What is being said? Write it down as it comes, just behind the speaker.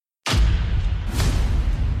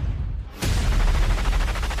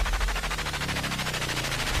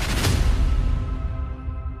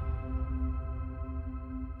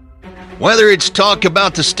Whether it's talk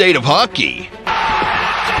about the state of hockey,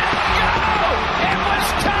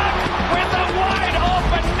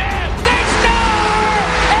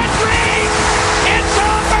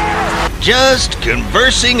 just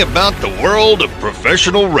conversing about the world of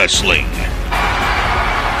professional wrestling.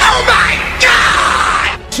 Oh my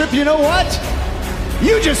God! Chip, you know what?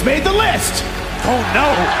 You just made the list! Oh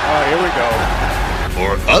no! Oh, here we go.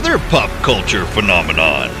 Or other pop culture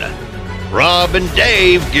phenomenon. Rob and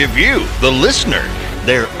Dave give you, the listener,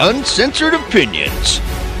 their uncensored opinions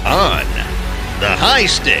on the High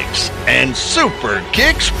Sticks and Super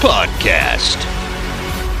Kicks podcast.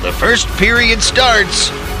 The first period starts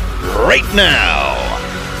right now.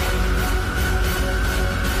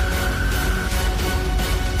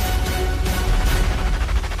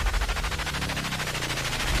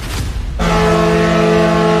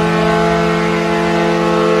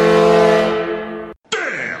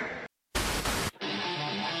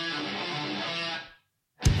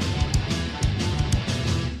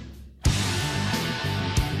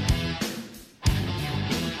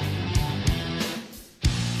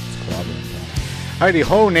 Heidi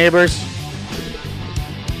ho, neighbors.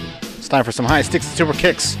 It's time for some High Sticks and Super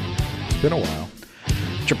Kicks. It's been a while.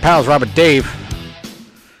 It's your pals, Robert Dave.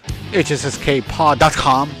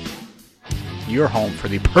 HSSKpod.com. Your home for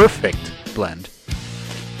the perfect blend.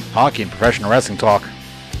 Hockey and professional wrestling talk.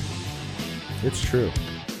 It's true.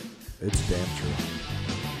 It's damn true.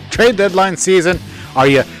 Trade deadline season.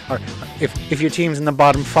 If your team's in the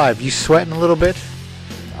bottom five, you sweating a little bit?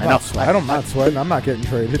 I'm not sweating. I'm not getting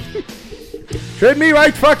traded. Trade me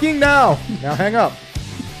right fucking now. Now hang up.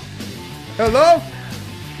 Hello?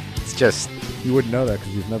 It's just... You wouldn't know that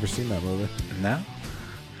because you've never seen that movie. No.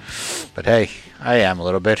 But hey, I am a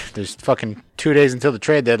little bit. There's fucking 2 days until the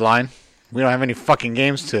trade deadline. We don't have any fucking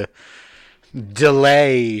games to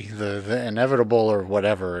delay the inevitable or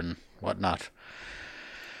whatever and whatnot.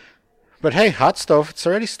 But hey, hot stove, it's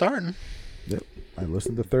already starting. Yep. I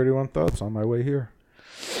listened to 31 Thoughts on my way here.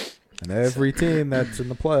 And every team that's in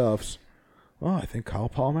the playoffs... Oh, I think Kyle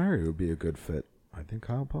Palmieri would be a good fit. I think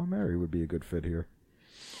Kyle Palmieri would be a good fit here.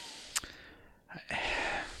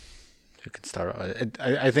 You can start.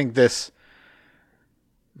 I think this.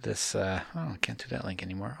 Oh, I can't do that link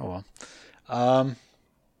anymore. Oh well.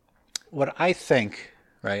 What I think,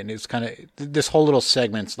 right, and it's kind of this whole little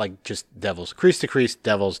segment's like just Devils, crease to crease,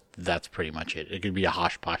 Devils. That's pretty much it. It could be a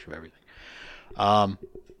hosh posh of everything.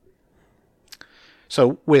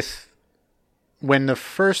 So with. When the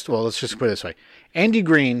first, well, let's just put it this way. Andy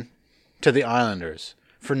Green to the Islanders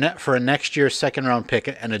for a next year's second round pick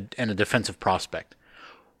and a defensive prospect.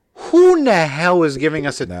 Who in the hell is giving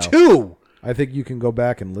us a 2? I think you can go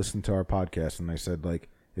back and listen to our podcast, and I said, like,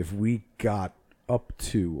 if we got up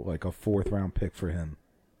to, like, a 4th round pick for him,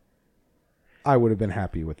 I would have been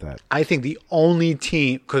happy with that. I think the only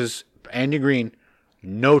team, because Andy Green,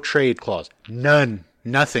 no trade clause. None.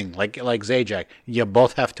 Nothing. Like Zajac. You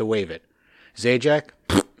both have to waive it. Zajac,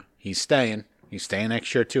 he's staying. He's staying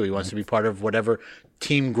next year, too. He wants to be part of whatever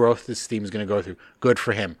team growth this team is going to go through. Good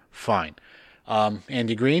for him. Fine.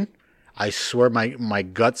 Andy Green, I swear my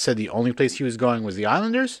gut said the only place he was going was the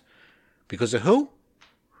Islanders. Because of who?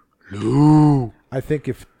 Lou. I think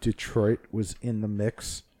if Detroit was in the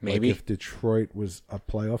mix, maybe like if Detroit was a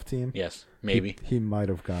playoff team, yes, maybe he might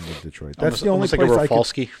have gone to Detroit. That's the only place like a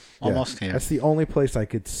Rafalski, almost. Yeah, that's the only place I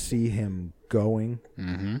could see him going.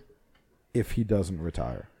 Mm-hmm. If he doesn't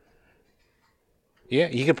retire. Yeah,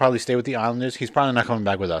 he could probably stay with the Islanders. He's probably not coming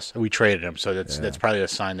back with us. We traded him, so that's probably a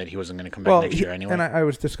sign that he wasn't going to come back next year anyway. And I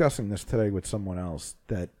was discussing this today with someone else,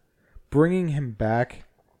 that bringing him back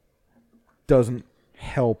doesn't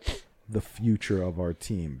help the future of our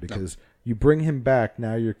team. Because you bring him back,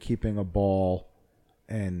 now you're keeping a Ball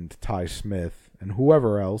and Ty Smith and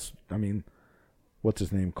whoever else. I mean, what's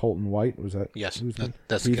his name? Colton White? Was that? Yes. He's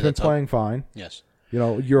been playing fine. Yes. You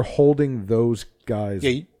know, you're holding those guys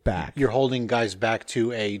back. You're holding guys back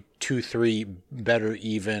to a 2-3 better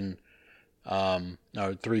even, or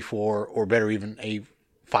 3-4, or better even a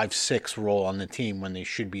 5-6 role on the team when they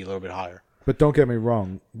should be a little bit higher. But don't get me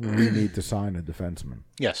wrong, we need to sign a defenseman.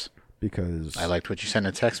 Yes. Because I liked what you sent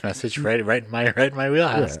a text message right in my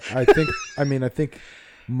wheelhouse. Yeah, I think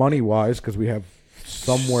money wise, because we have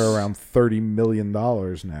somewhere around $30 million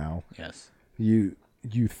now. Yes. You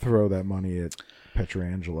throw that money at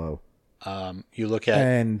Pietrangelo. You look at,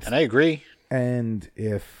 and I agree. And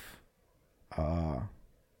if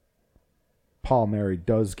Palmieri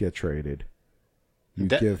does get traded, you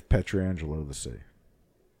give Pietrangelo the C.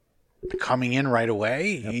 Coming in right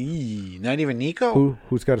away? Yep. Not even Nico?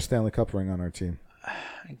 Who's got a Stanley Cup ring on our team?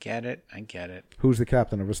 I get it. Who's the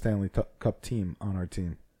captain of a Stanley Cup team on our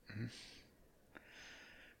team?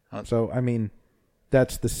 So, I mean,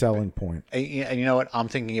 that's the selling point. And you know what? I'm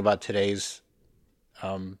thinking about today's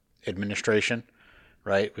administration,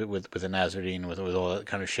 right? With the Nasruddin, with all that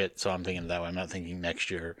kind of shit. So I'm thinking that way. I'm not thinking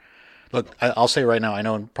next year. Look, I'll say right now, I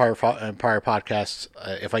know in prior podcasts,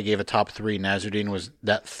 if I gave a top 3, Nasruddin was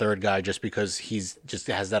that third guy just because he's just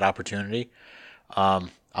has that opportunity. I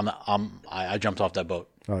jumped off that boat.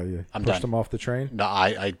 Oh, yeah. I'm Pushed done. him off the train? No,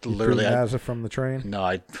 I You literally. threw Nazza from the train? No,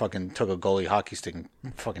 I fucking took a goalie hockey stick and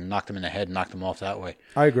fucking knocked him in the head and knocked him off that way.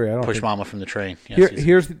 I agree. I don't Push think... Mama from the train. Yes,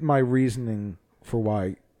 Here's my reasoning for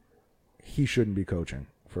why he shouldn't be coaching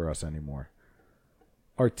for us anymore.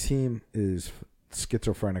 Our team is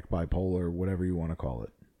schizophrenic, bipolar, whatever you want to call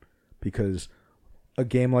it. Because a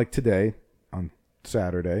game like today, on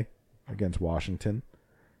Saturday, against Washington,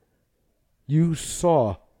 you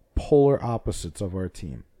saw polar opposites of our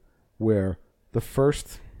team. Where the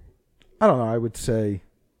first, I don't know, I would say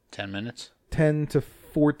 10 minutes? 10 to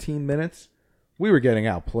 14 minutes, we were getting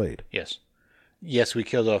outplayed. Yes. Yes, we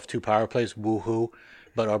killed off 2 power plays, woohoo,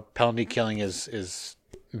 but our penalty killing is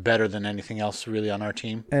better than anything else really on our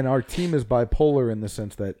team. And our team is bipolar in the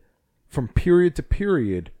sense that from period to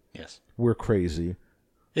period, Yes. we're crazy.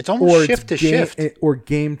 It's almost shift to shift. Or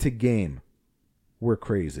game to game, we're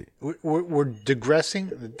crazy. We're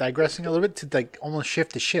digressing a little bit to like almost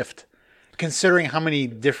shift to shift, considering how many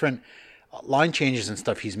different line changes and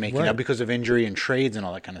stuff he's making now because of injury and trades and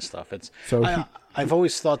all that kind of stuff. I've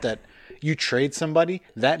always thought that you trade somebody,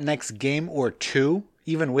 that next game or 2,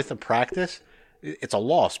 even with a practice, it's a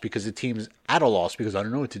loss because the team's at a loss because I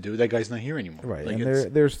don't know what to do. That guy's not here anymore. Right, Like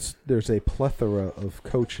and there's a plethora of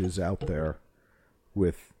coaches out there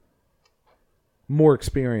with more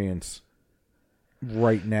experience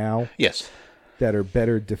right now. Yes. That are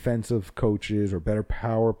better defensive coaches or better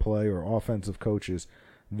power play or offensive coaches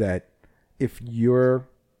that if you're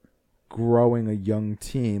growing a young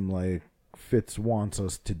team like Fitz wants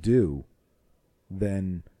us to do,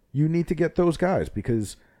 then you need to get those guys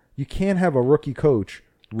because you can't have a rookie coach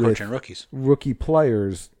with Coaching rookies. rookie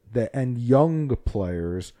players and young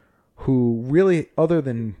players who really, other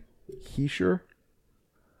than Heischer,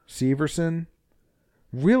 Severson,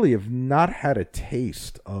 really have not had a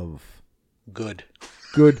taste of Good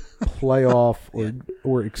playoff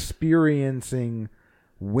or experiencing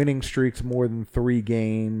winning streaks more than 3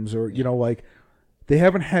 games or like they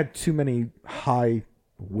haven't had too many high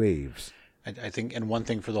waves. I think, and one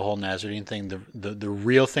thing for the whole Nasruddin thing, the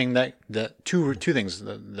real thing that two things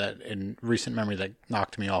that in recent memory that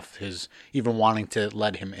knocked me off his even wanting to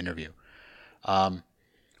let him interview.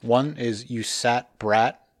 One is you sat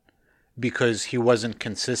Bratt because he wasn't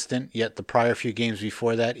consistent, yet the prior few games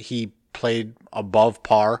before that he played above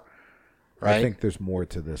par, right? I think there's more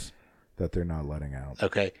to this that they're not letting out.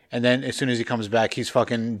 Okay. And then as soon as he comes back, he's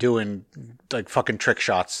fucking doing like fucking trick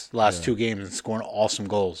shots last 2 games and scoring awesome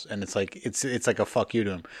goals. And it's like it's like a fuck you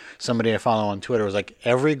to him. Somebody I follow on Twitter was like,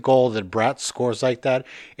 every goal that Bratt scores like that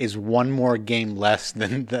is 1 more game less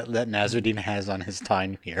than that Nasruddin has on his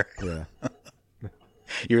time here. Yeah.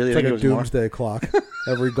 You really It's think like it a was more? doomsday clock.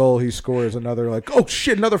 Every goal he scores, another like, oh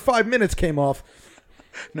shit, another 5 minutes came off.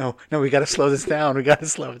 No, we got to slow this down. We got to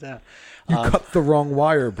slow it down. You cut the wrong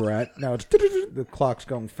wire, Brett. Now it's the clock's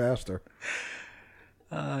going faster.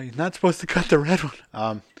 You're not supposed to cut the red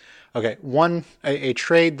one. Okay, a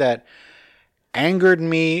trade that angered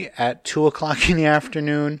me at 2:00 in the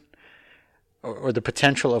afternoon, or the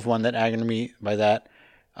potential of one that angered me by that.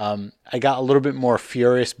 I got a little bit more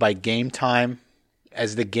furious by game time.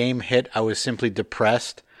 As the game hit, I was simply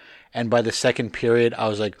depressed. And by the second period, I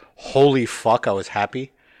was like, holy fuck, I was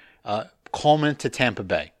happy. Coleman to Tampa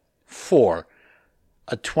Bay for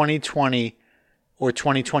a 2020 or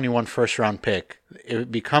 2021 first-round pick. It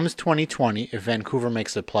becomes 2020 if Vancouver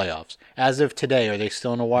makes the playoffs. As of today, are they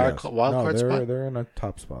still in a wild card spot? They're in a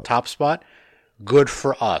top spot. Top spot? Good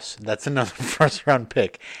for us. That's another first-round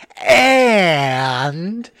pick.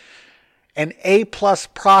 And an A-plus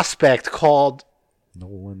prospect called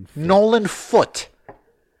Nolan Foote.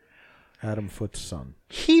 Adam Foote's son.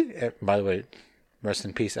 By the way, rest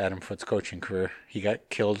in peace, Adam Foote's coaching career. He got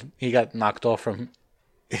killed. He got knocked off from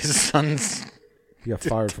his son's. He got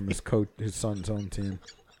fired from his son's own team.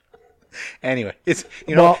 Anyway, it's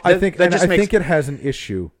I think it has an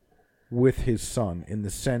issue with his son in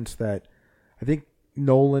the sense that I think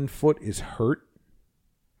Nolan Foote is hurt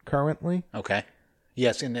currently. Okay.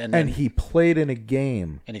 Yes, and he played in a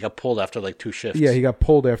game. And he got pulled after like 2 shifts. Yeah, he got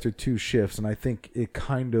pulled after 2 shifts, and I think it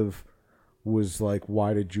kind of was like,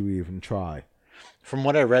 why did you even try? From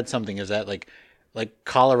what I read, something is that like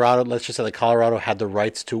Colorado, let's just say like Colorado had the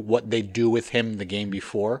rights to what they do with him the game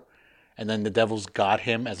before, and then the Devils got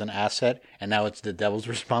him as an asset, and now it's the Devils'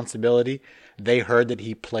 responsibility. They heard that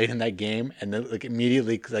he played in that game, and then like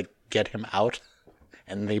immediately like get him out,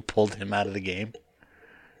 and they pulled him out of the game.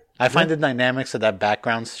 I find the dynamics of that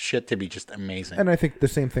background shit to be just amazing. And I think the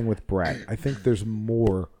same thing with Brett. I think there's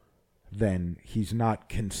more than he's not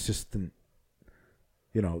consistent,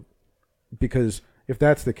 because if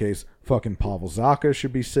that's the case, fucking Pavel Zacha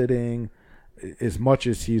should be sitting. As much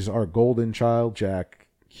as he's our golden child, Jack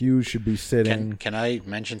Hughes should be sitting. Can I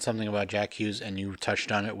mention something about Jack Hughes? And you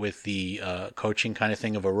touched on it with the coaching kind of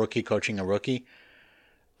thing of a rookie coaching a rookie.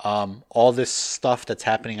 All this stuff that's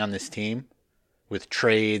happening on this team with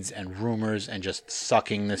trades and rumors and just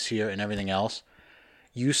sucking this year and everything else.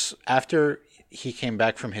 After he came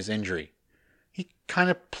back from his injury, he kind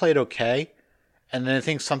of played okay. And then I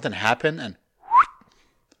think something happened and...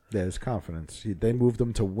 Yeah, his confidence. They moved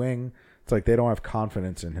him to wing. It's like they don't have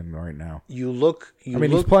confidence in him right now.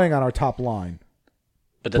 He's playing on our top line.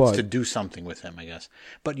 But that's to do something with him, I guess.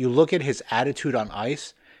 But you look at his attitude on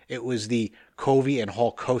ice, it was the Covey and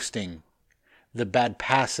Hall coasting, the bad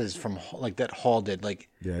passes from like that Hall did. Like,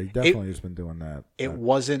 yeah, he definitely has been doing that. It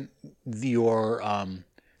wasn't your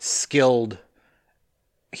skilled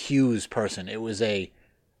Hughes person. It was a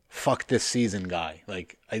fuck this season guy.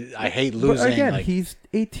 Like, I hate losing. But again, he's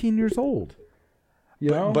 18 years old.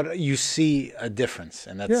 But you see a difference,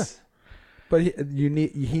 and that's... Yeah. But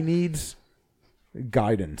he needs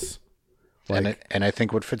guidance. And I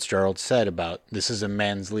think what Fitzgerald said about this is a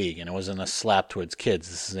men's league, and it wasn't a slap towards kids.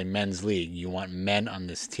 This is a men's league. You want men on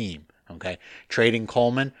this team, okay? Trading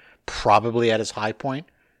Coleman, probably at his high point.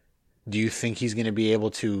 Do you think he's going to be able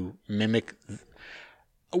to mimic...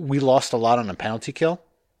 We lost a lot on a penalty kill,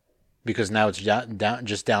 because now it's down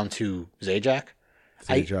to Zajac.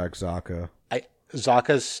 Zacha.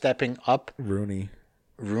 Zaka's stepping up. Rooney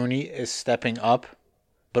is stepping up,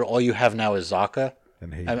 but all you have now is Zacha.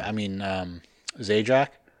 And Zajac,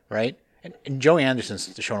 right? And Joey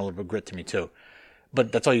Anderson's showing a little bit of grit to me too,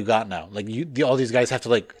 but that's all you got now. Like all these guys have to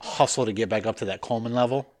like hustle to get back up to that Coleman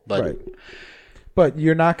level. But right. But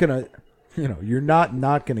you're not gonna, you're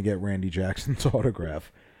not gonna get Randy Jackson's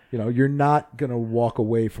autograph. You're not gonna walk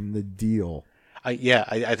away from the deal. I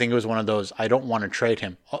think it was one of those. I don't want to trade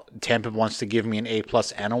him. Tampa wants to give me an A+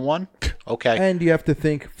 and a 1. Okay. And you have to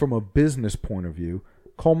think from a business point of view.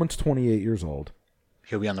 Coleman's 28 years old.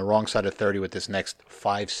 He'll be on the wrong side of 30 with this next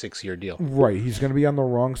 5-6 year deal. Right. He's going to be on the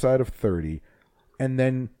wrong side of 30. And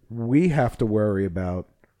then we have to worry about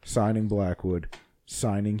signing Blackwood,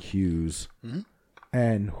 signing Hughes,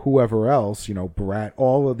 and whoever else, Bratt.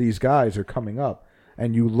 All of these guys are coming up.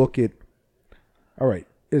 And you look at, all right,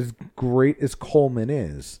 as great as Coleman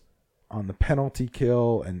is on the penalty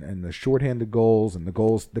kill and the shorthanded goals and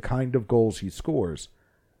the kind of goals he scores,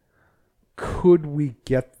 could we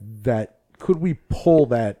get that? Could we pull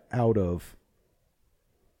that out of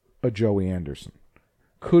a Joey Anderson?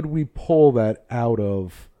 Could we pull that out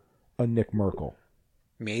of a Nick Merkel?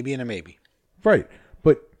 Maybe and a maybe. Right.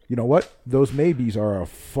 But you know what? Those maybes are a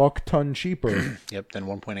fuck ton cheaper than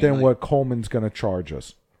 1.8 than million. what Coleman's going to charge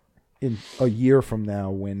us in a year from now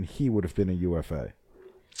when he would have been a UFA.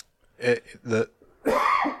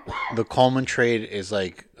 The Coleman trade is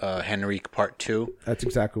like Henrique Part 2. That's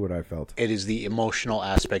exactly what I felt. It is the emotional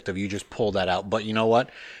aspect of you just pull that out. But you know what?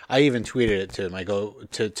 I even tweeted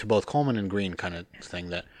it to both Coleman and Green kind of thing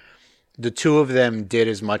that the two of them did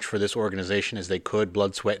as much for this organization as they could,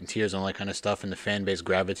 blood, sweat, and tears and all that kind of stuff, and the fan base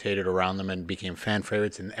gravitated around them and became fan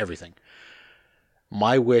favorites and everything.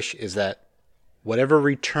 My wish is that whatever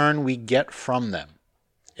return we get from them,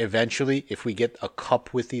 eventually, if we get a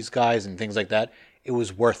cup with these guys and things like that, it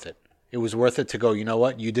was worth it. It was worth it to go, you know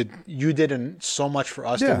what? You did so much for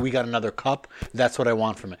us that we got another cup. That's what I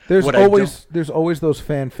want from it. There's always those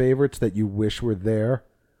fan favorites that you wish were there.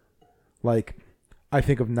 Like, I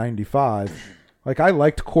think of 95. Like, I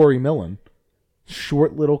liked Corey Millen.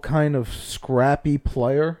 Short little kind of scrappy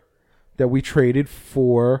player that we traded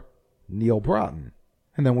for Neil Broughton.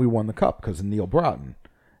 And then we won the cup because of Neil Broughton.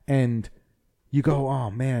 And you go,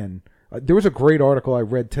 oh, man. There was a great article I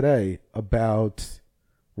read today about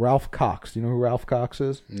Ralph Cox. Do you know who Ralph Cox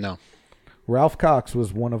is? No. Ralph Cox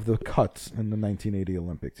was one of the cuts in the 1980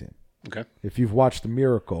 Olympic team. Okay. If you've watched The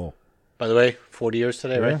Miracle. By the way, 40 years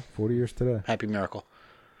today, right? 40 years today. Happy Miracle.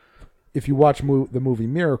 If you watch the movie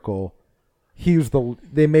Miracle,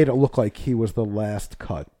 they made it look like he was the last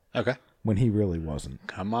cut. Okay. When he really wasn't.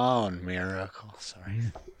 Come on, Miracle. Sorry.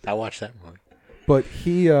 I watched that movie. But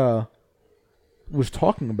he was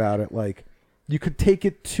talking about it like you could take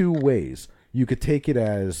it two ways. You could take it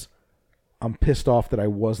as I'm pissed off that I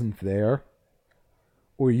wasn't there,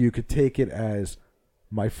 or you could take it as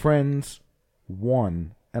My friends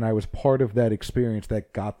won, and I was part of that experience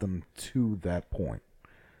that got them to that point.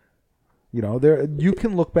 You know, you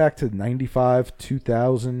can look back to 95,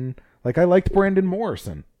 2000. Like, I liked Brandon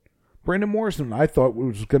Morrison. Brandon Morrison, I thought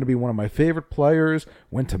was going to be one of my favorite players.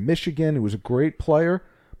 Went to Michigan. He was a great player.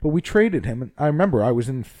 But we traded him. And I remember I was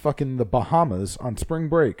in fucking the Bahamas on spring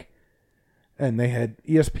break. And they had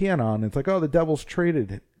ESPN on. And it's like, oh, the Devils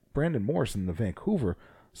traded Brandon Morrison to Vancouver.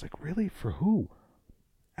 I was like, really? For who?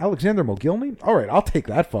 Alexander Mogilny? All right, I'll take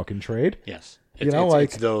that fucking trade. Yes.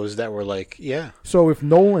 It's those that were like, yeah. So if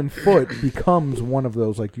Nolan Foote becomes one of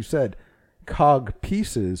those, like you said, cog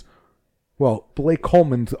pieces, well, Blake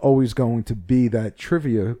Coleman's always going to be that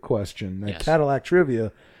trivia question, that Cadillac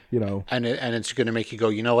trivia, you know. And it's going to make you go,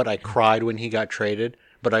 you know what? I cried when he got traded,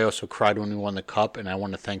 but I also cried when we won the Cup, and I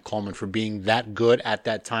want to thank Coleman for being that good at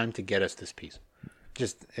that time to get us this piece.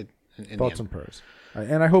 Thoughts and prayers.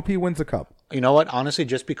 And I hope he wins the Cup. You know what? Honestly,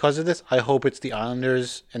 just because of this, I hope it's the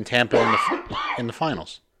Islanders and Tampa in the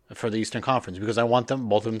finals for the Eastern Conference, because I want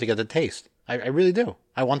both of them to get the taste. I really do.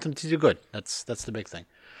 I want them to do good. That's the big thing.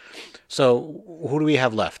 So who do we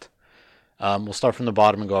have left? We'll start from the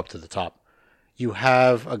bottom and go up to the top. You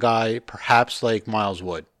have a guy perhaps like Miles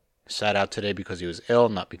Wood, sat out today because he was ill,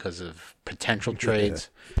 not because of potential trades.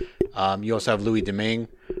 You also have Louis Domingue,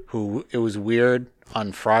 who it was weird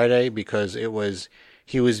on Friday because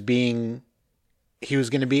he was going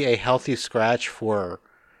to be a healthy scratch for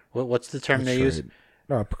what's the term they use?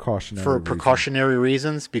 Precautionary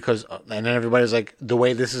reasons, because and then everybody's like, the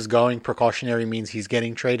way this is going, precautionary means he's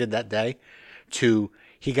getting traded that day.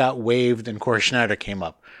 He got waived and Corey Schneider came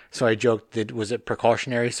up. So I joked, was it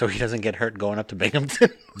precautionary so he doesn't get hurt going up to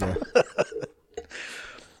Binghamton? Yeah.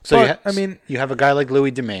 You have a guy like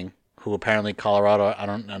Louis Domingue, who apparently Colorado, I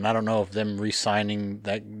don't know if them re-signing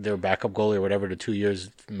their backup goalie or whatever to 2 years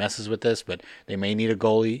messes with this, but they may need a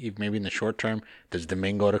goalie maybe in the short term. Does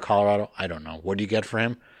Domingue go to Colorado? I don't know. What do you get for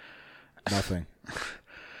him? Nothing.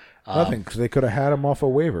 Nothing, because they could have had him off of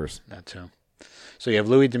waivers. That too. So you have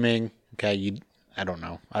Louis Domingue. Okay, I don't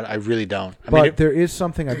know. I really don't. There is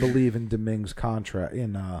something I believe in Domingue's contract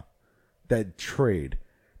in that trade,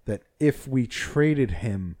 that if we traded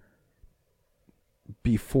him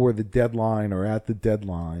before the deadline or at the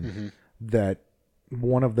deadline, that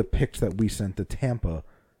one of the picks that we sent to Tampa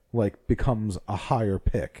becomes a higher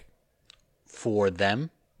pick for them.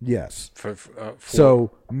 Yes.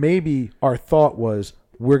 So maybe our thought was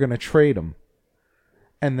we're going to trade him,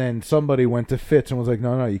 and then somebody went to Fitz and was like,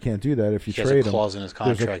 "No, you can't do that. If you trade him, there's a clause in his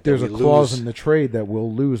contract. There's a clause in the trade that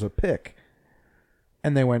we'll lose a pick."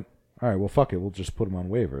 And they went, "All right, well, fuck it. We'll just put him on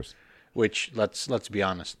waivers." Which let's be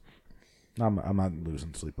honest. I'm not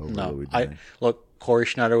losing sleep over Louis Domingue. Look, Corey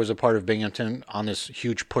Schneider was a part of Binghamton on this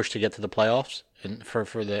huge push to get to the playoffs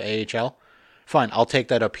for the AHL. Fine, I'll take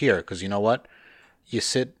that up here, because you know what? You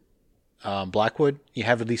sit Blackwood, you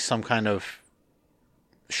have at least some kind of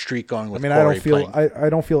streak going with Corey. I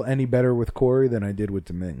don't feel any better with Corey than I did with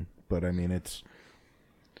Domingue, but it's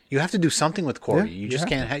you have to do something with Corey. You just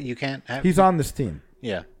can't. You can't have. He's on this team.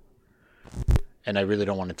 Yeah, and I really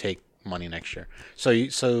don't want to take money next year. So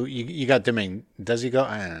you got Domingue. Does he go?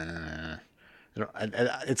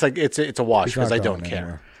 It's like it's a wash because I don't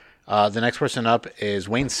care. The next person up is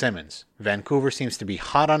Wayne Simmons. Vancouver seems to be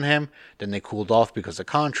hot on him. Then they cooled off because of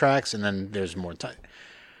contracts, and then there's more time.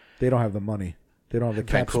 They don't have the money. They don't have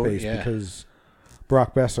the cap space because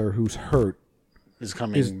Brock Besser, who's hurt, is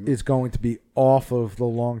going to be off of the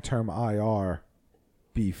long-term IR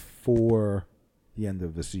before the end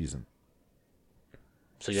of the season.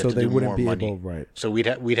 So you have to do more money. Right. So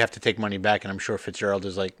we'd have to take money back, and I'm sure Fitzgerald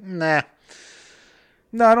is like, nah.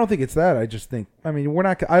 No, I don't think it's that. I just think, we're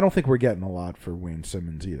not. I don't think we're getting a lot for Wayne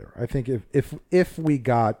Simmons either. I think if we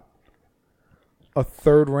got a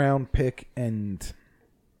third-round pick and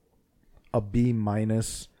a B-,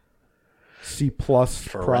 C+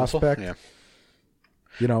 for prospect,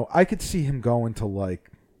 yeah. I could see him going to I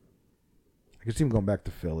could see him going back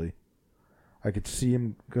to Philly. I could see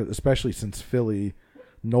him, especially since Philly,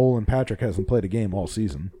 Nolan Patrick hasn't played a game all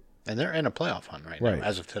season. And they're in a playoff hunt right now,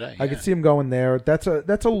 as of today. I could see him going there. That's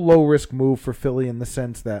a low risk move for Philly in the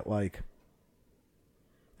sense that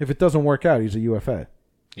if it doesn't work out, he's a UFA.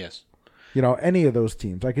 Yes. Any of those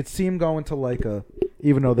teams. I could see him going to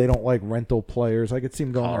even though they don't like rental players, I could see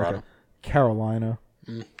him going to Carolina.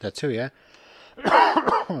 That too, yeah.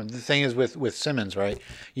 The thing is with Simmons, right?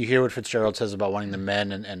 You hear what Fitzgerald says about wanting the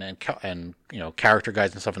men and character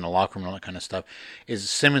guys and stuff in the locker room and all that kind of stuff. Is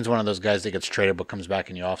Simmons one of those guys that gets traded but comes back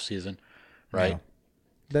in the off season, right? No,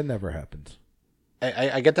 that never happens.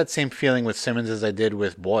 I get that same feeling with Simmons as I did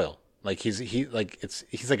with Boyle. Like he's like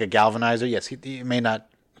a galvanizer. Yes, he may not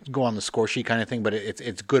go on the score sheet kind of thing, but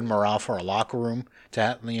it's good morale for a locker room to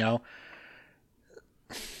have,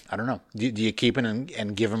 I don't know. Do you keep him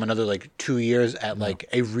and give him another like 2 years at like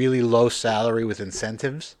a really low salary with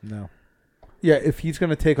incentives? No. Yeah, if he's going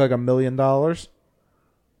to take like $1 million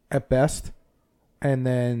at best, and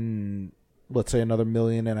then let's say another $1.5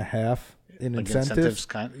 million in Like incentives,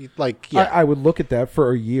 yeah. I would look at that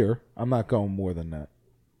for a year. I'm not going more than that,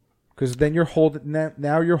 because then you're holding back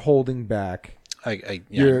your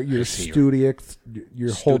Studics,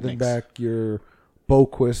 you're holding back your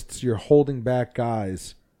Boquists, you're holding back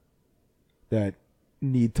guys that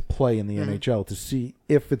need to play in the NHL to see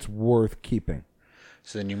if it's worth keeping.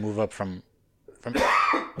 So then you move up from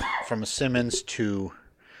a Simmons to,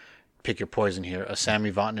 pick your poison here, a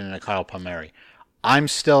Sammy Vatanen and a Kyle Palmieri. I'm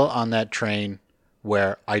still on that train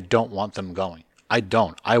where I don't want them going. I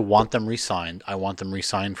don't. I want them re-signed. I want them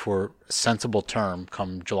re-signed for a sensible term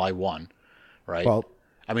come July 1, right? Well,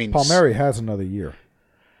 I mean, Palmieri has another year.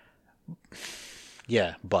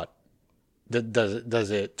 Yeah, but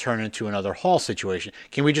does it turn into another Hall situation?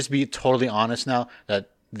 Can we just be totally honest now that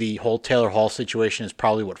the whole Taylor Hall situation is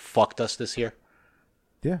probably what fucked us this year?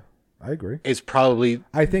 Yeah, I agree. It's probably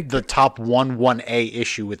the top 1A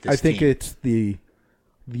issue with this team. I think it's the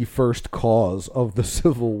first cause of the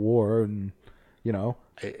Civil War, and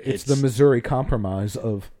it's the Missouri Compromise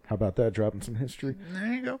of, how about that, dropping some history?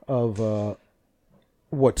 There you go. Of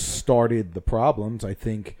what started the problems. I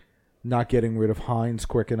think not getting rid of Hines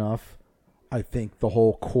quick enough. I think the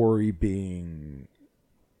whole Corey being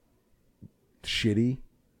shitty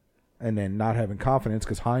and then not having confidence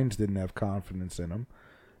because Hines didn't have confidence in him.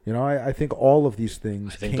 I think all of these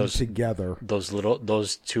things came together.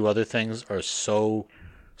 Those two other things are so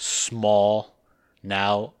small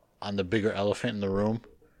now on the bigger elephant in the room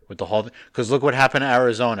with the whole. Because look what happened to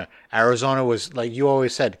Arizona. Arizona was, like you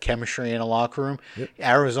always said, chemistry in a locker room. Yep.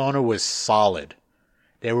 Arizona was solid.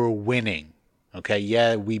 They were winning. Okay,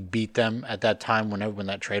 yeah, we beat them at that time when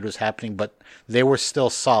that trade was happening, but they were still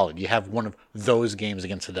solid. You have one of those games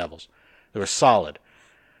against the Devils. They were solid.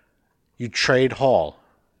 You trade Hall.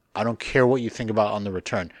 I don't care what you think about on the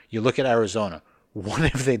return. You look at Arizona. What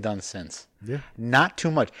have they done since? Yeah. Not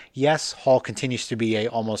too much. Yes, Hall continues to be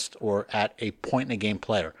almost or at a point-in-a-game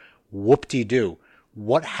player. Whoop-de-doo.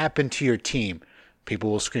 What happened to your team?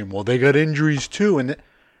 People will scream, well, they got injuries too. And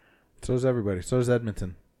so does everybody. So does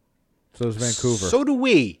Edmonton. So does Vancouver. So do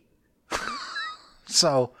we.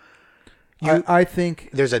 So I think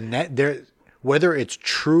there's a net there, whether it's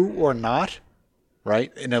true or not,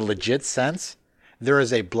 right? In a legit sense, there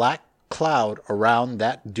is a black cloud around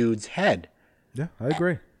that dude's head. Yeah, I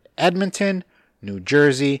agree. Edmonton, New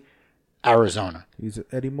Jersey, Arizona. He's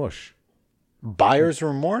Eddie Mush. Buyer's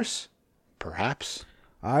remorse? Perhaps.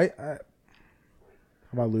 I'm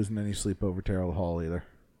not losing any sleep over Taylor Hall either.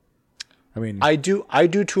 I mean, I do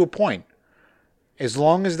to a point. As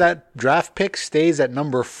long as that draft pick stays at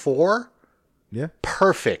number 4, yeah,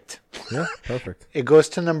 perfect. Yeah, perfect. It goes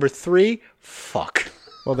to number 3, fuck.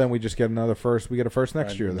 Well, then we just get another first. We get a first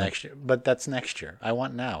next year. Then. Next year, but that's next year. I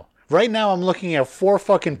want now. Right now, I'm looking at 4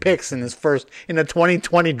 fucking picks in the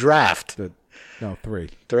 2020 draft. 3.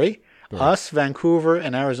 3? Us, Vancouver,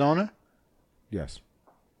 and Arizona. Yes.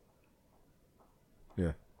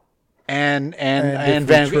 Yeah. And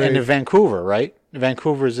Vancouver, right?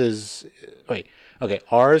 Vancouver's is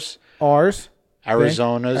ours,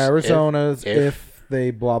 Arizona's if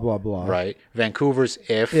they blah blah blah, right? Vancouver's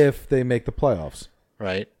if they make the playoffs,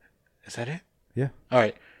 right? Is that it? Yeah. All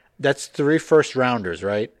right, that's 3 first rounders,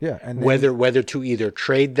 right? Yeah, and then, whether to either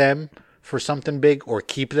trade them for something big or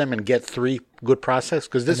keep them and get 3 good prospects,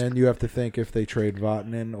 because this. And then you have to think if they trade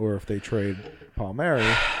Vatanen or if they trade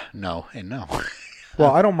Palmieri. No.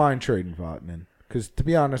 Well, I don't mind trading Vatanen because, to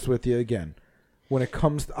be honest with you, again, when it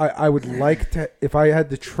comes, I would like to, if I had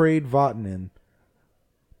to trade Vatanen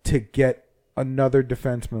to get another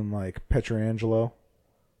defenseman like Pietrangelo,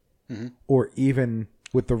 or even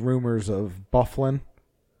with the rumors of Bufflin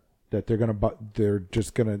that they're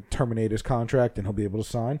just gonna terminate his contract and he'll be able to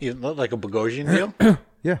sign. You look like a Bogosian deal.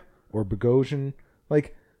 Yeah, or Bogosian.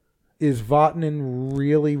 Like, is Vatanen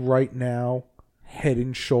really right now head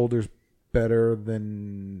and shoulders better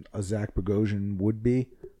than a Zach Bogosian would be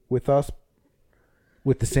with us,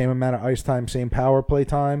 with the same amount of ice time, same power play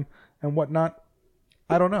time and whatnot?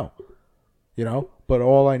 I don't know, but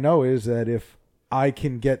all I know is that if I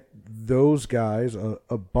can get those guys,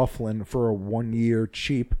 a Bufflin for a 1-year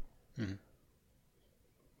cheap,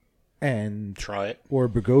 and try it, or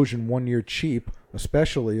Bogosian 1 year cheap,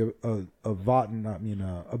 especially a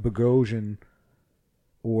Bogosian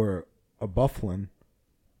or a Bufflin,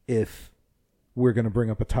 if we're going to bring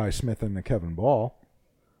up a Ty Smith and a Kevin Ball.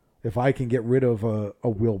 If I can get rid of a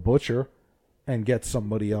Will Butcher and get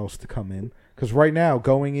somebody else to come in. Because right now,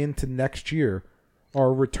 going into next year,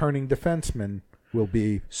 our returning defensemen will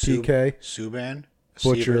be PK, Subban,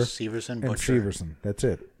 Butcher, Severson, and Butcher. Severson. That's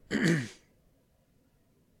it.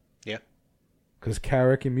 Yeah. Because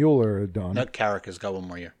Carrick and Mueller are done. Not Carrick has got one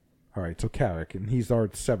more year. All right, so Carrick, and he's our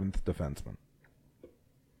 7th defenseman.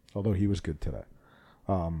 Although he was good today.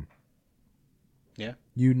 Yeah.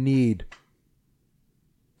 You need...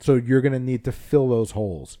 So you're going to need to fill those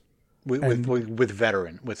holes. With a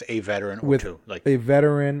veteran or With two. Like a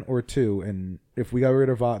veteran or two, and if we got rid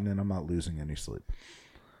of Vatanen, I'm not losing any sleep.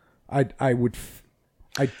 I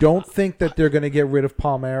don't think that they're going to get rid of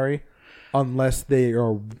Palmieri unless they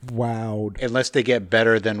are wowed. unless they get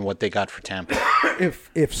better than what they got for Tampa.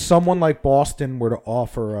 If someone like Boston were to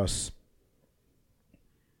offer us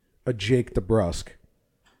a Jake DeBrusk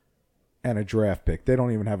and a draft pick, they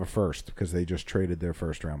don't even have a first because they just traded their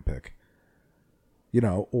first round pick. You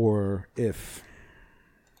know, or if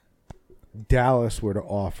Dallas were to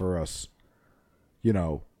offer us, you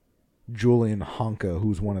know, Julian Honka,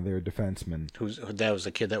 who's one of their defensemen. That was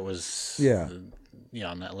a kid that was on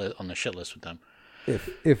that on the shit list with them.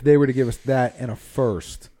 If they were to give us that and a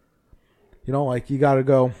first, you know, like you got to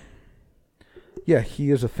go. Yeah, he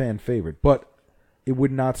is a fan favorite, but it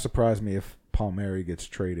would not surprise me if Palmieri gets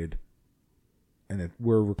traded, and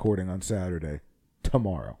we're recording on Saturday,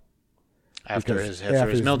 tomorrow. After his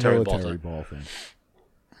military ball thing.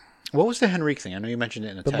 What was the Henrique thing? I know you mentioned it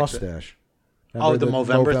in the text. Mustache. Remember the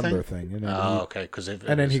Movember thing. thing? Okay.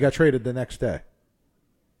 And then he got traded the next day.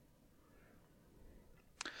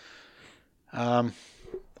 I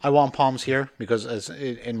want Palms here because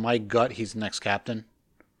in my gut, he's the next captain.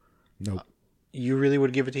 Nope. You really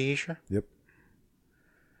would give it to Hischier? Yep.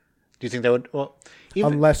 Do you think that would... Well,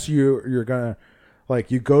 unless you're going to... Like,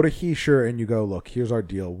 you go to Hischier and you go, look, here's our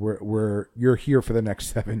deal. You're here for the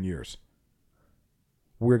next 7 years.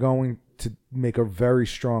 We're going to make a very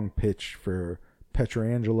strong pitch for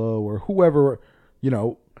Pietrangelo or whoever, you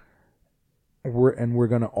know, we're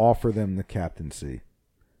going to offer them the captaincy.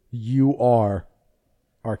 You are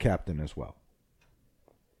our captain as well.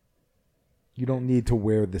 You don't need to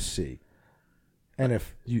wear the C. And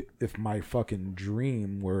if my fucking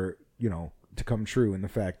dream were, you know, to come true in the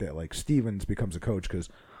fact that like Stevens becomes a coach, because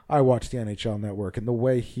I watch the NHL Network and the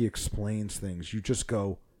way he explains things, you just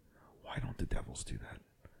go, why don't the Devils do that?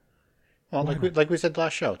 Well, like we said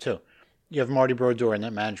last show too, you have Marty Brodeur in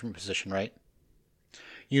that management position, right?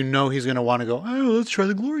 You know he's going to want to go, oh, let's try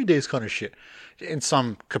the glory days kind of shit in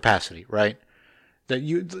some capacity, right?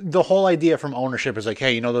 The whole idea from ownership is like,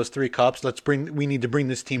 hey, you know those 3 cups? We need to bring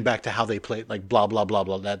this team back to how they played, like blah blah blah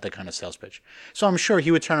blah, that kind of sales pitch. So I'm sure he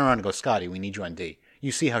would turn around and go, Scotty, we need you on D.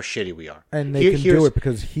 You see how shitty we are, and they can do it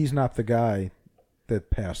because he's not the guy that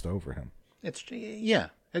passed over him.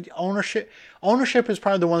 Ownership is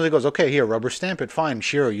probably the one that goes, okay, here, rubber stamp it. Fine,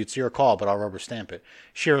 Shiro, it's your call, but I'll rubber stamp it.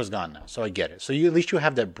 Shiro's gone now, so I get it. So at least you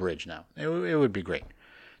have that bridge now. It would be great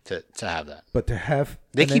to have that. But to have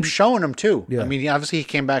they keep showing him too. Yeah. I mean, obviously he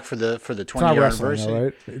came back for the 20-year anniversary. Though,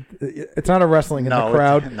 right? It's not a wrestling in the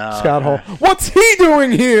crowd. No. Scott Hall, what's he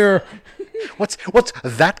doing here? What's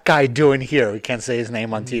that guy doing here? We can't say his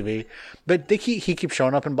name on TV, but he keeps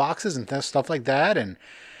showing up in boxes and stuff like that. And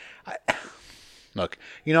look,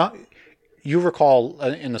 you know, you recall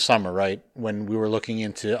in the summer, right, when we were looking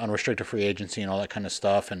into unrestricted free agency and all that kind of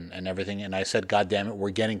stuff and everything, and I said, God damn it, we're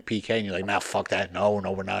getting PK, and you're like, nah, fuck that, no,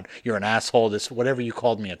 we're not. You're an asshole. This whatever you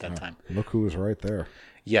called me at that time. Look who was right there.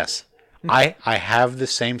 Yes, I have the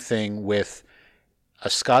same thing with a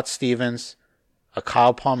Scott Stevens, a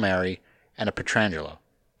Kyle Palmieri, and a Pietrangelo.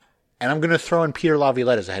 And I'm going to throw in Peter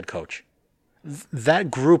Laviolette as a head coach. That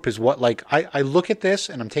group is what, like, I look at this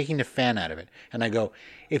and I'm taking the fan out of it. And I go,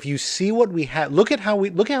 if you see what we have, look at how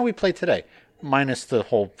we played today, minus the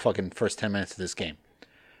whole fucking first 10 minutes of this game.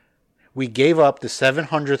 We gave up the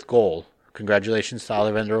 700th goal. Congratulations to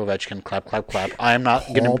Alexander Ovechkin. Clap, clap, clap. I am not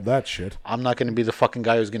going to that shit. I'm not going to be the fucking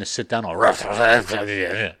guy who's going to sit down all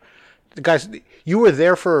the guys, you were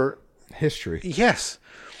there for history. Yes.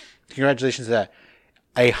 Congratulations to that.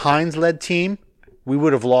 A Hines-led team, we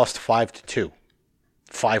would have lost 5-2,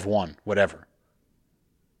 5-1, whatever.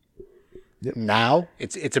 Yep. Now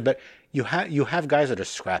it's a bit. You have guys that are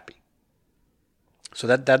scrappy. So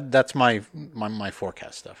that's my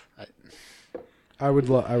forecast stuff. I would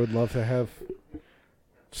love to have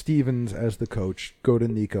Stevens as the coach. Go to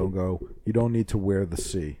Nico and go, you don't need to wear the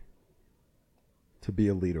C to be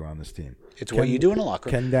a leader on this team. It's what you do in a locker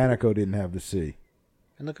room. Ken Danico didn't have the C.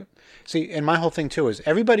 And look, see, and my whole thing too is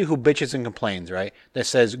everybody who bitches and complains, right? That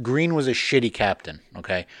says Green was a shitty captain.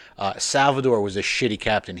 Okay, Salvador was a shitty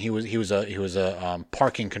captain. He was a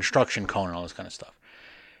parking construction cone and all this kind of stuff.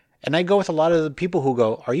 And I go with a lot of the people who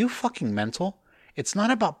go, "Are you fucking mental? It's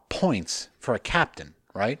not about points for a captain,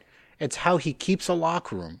 right? It's how he keeps a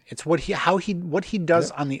locker room. It's what he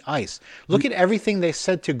does on the ice. Look at everything they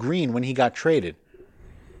said to Green when he got traded.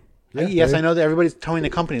 Yeah, yes, I know that everybody's towing the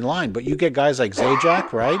company line, but you get guys like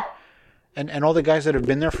Zajac, right? And all the guys that have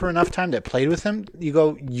been there for enough time that played with him, you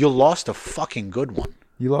go, you lost a fucking good one.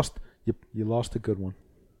 You lost a good one.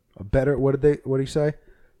 A better. What did he say?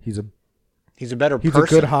 He's a better person. He's a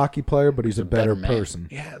good hockey player, but he's a better man. person.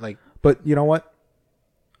 Yeah, But you know what?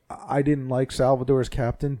 I didn't like Salvador as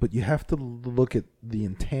captain, but you have to look at the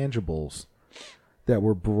intangibles that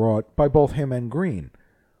were brought by both him and Green.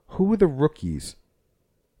 Who were the rookies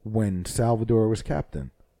when Salvador was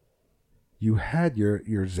captain? You had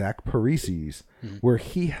your Zach Parisis, where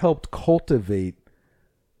he helped cultivate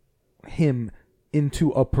him into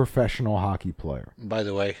a professional hockey player. By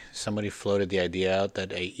the way, somebody floated the idea out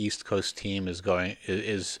that a East Coast team is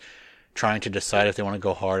trying to decide if they want to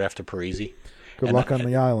go hard after Parisi. Good luck on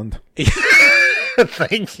the island.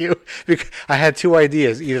 Thank you. Because I had two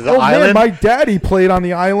ideas. Either the Man, island. my daddy played on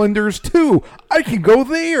the Islanders too. I can go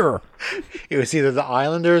there. It was either the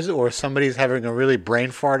Islanders or somebody's having a really brain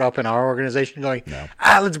fart up in our organization going,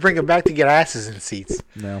 let's bring it back to get asses in seats.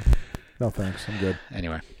 No thanks. I'm good.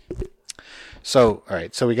 Anyway. So, all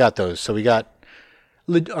right. So we got those. So we got...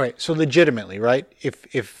 All right, so legitimately, right?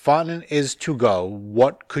 If Vatanen is to go,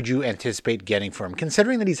 what could you anticipate getting for him?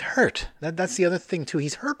 Considering that he's hurt, that's the other thing too.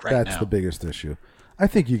 He's hurt right now. That's the biggest issue. I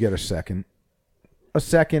think you get a second,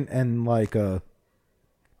 and like a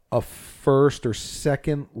first or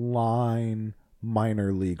second line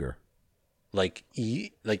minor leaguer, like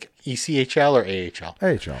ECHL or AHL.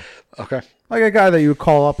 AHL. Okay. Like a guy that you would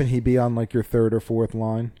call up and he'd be on like your third or fourth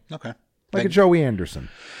line. Okay. Like a Joey Anderson.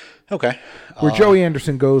 Okay. Where Joey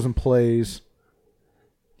Anderson goes and plays,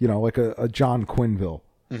 like a John Quinville,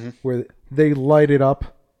 where they light it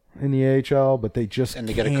up in the AHL, but they just and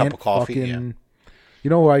they get a cup of coffee. You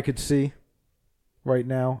know what I could see right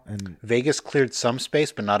now? And Vegas cleared some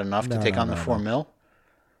space, but not enough to take on the $4 million.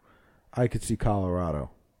 I could see Colorado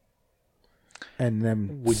and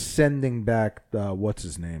them sending back what's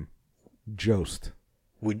his name, Jost.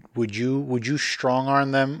 Would you strong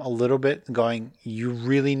arm them a little bit, going, you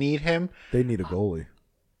really need him? They need a goalie.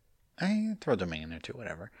 I throw Domingue in there too,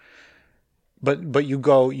 whatever. But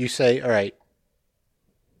you say, all right,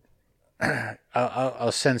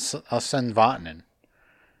 I'll send Vatanen.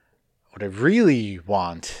 What I really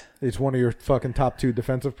want is one of your fucking top 2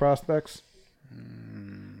 defensive prospects.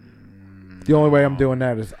 The only way I'm doing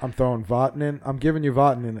that is I'm throwing Vatanen. I'm giving you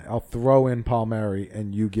Vatanen. I'll throw in Palmieri,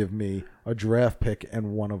 and you give me a draft pick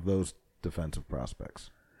and one of those defensive prospects.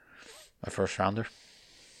 A first rounder?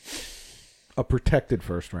 A protected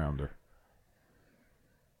first rounder.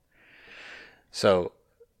 So,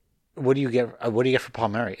 what do you get? What do you get for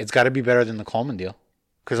Palmieri? It's got to be better than the Coleman deal.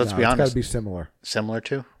 Because let's be honest, it's got to be similar. Similar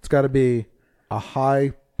to? It's got to be a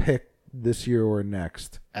high pick this year or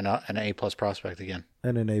next, and an A+ prospect again,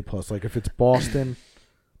 and an A+. Like if it's Boston,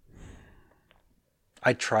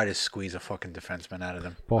 I'd try to squeeze a fucking defenseman out of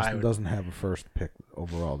them. Boston doesn't have a first pick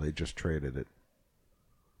overall. They just traded it.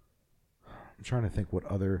 I'm trying to think what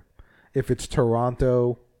other. If it's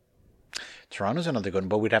Toronto's another good one,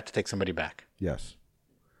 but we'd have to take somebody back. Yes.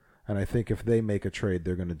 And I think if they make a trade,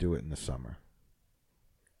 they're going to do it in the summer.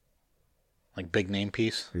 Like big name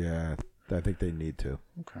piece? Yeah, I think they need to.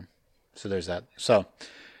 Okay. So there's that. So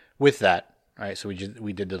with that, all right, so we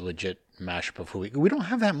did the legit mashup of who we don't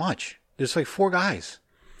have that much. There's like 4 guys.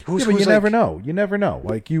 But you never know. You never know.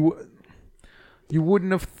 Like you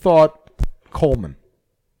wouldn't have thought Coleman.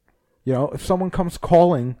 If someone comes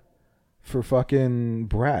calling for fucking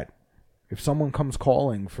Brad, if someone comes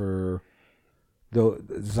calling for the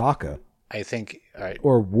Zaka, I think, all right,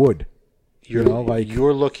 or Wood,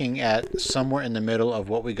 you're looking at somewhere in the middle of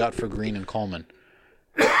what we got for Green and Coleman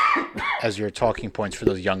as your talking points for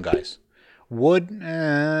those young guys. Wood,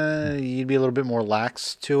 you'd be a little bit more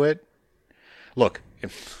lax to it. Look,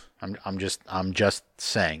 I'm just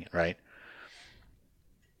saying it, right?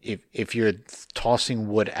 If you're tossing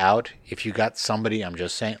Wood out, if you got somebody, I'm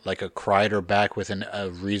just saying, like a Kreider back with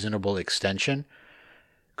a reasonable extension,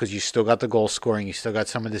 because you still got the goal scoring, you still got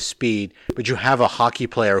some of the speed, but you have a hockey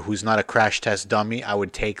player who's not a crash test dummy, I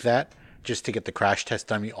would take that just to get the crash test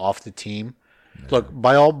dummy off the team. Yeah. Look,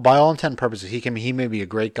 by all intent and purposes, he may be a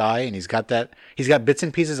great guy, and he's got bits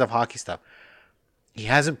and pieces of hockey stuff. He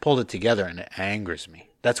hasn't pulled it together, and it angers me.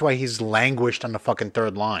 That's why he's languished on the fucking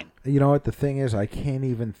third line. You know what? The thing is, I can't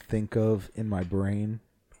even think of in my brain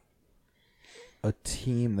a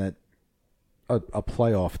team that a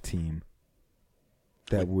playoff team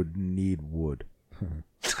that would need Wood.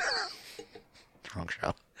 Wrong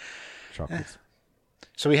show. Chocolates.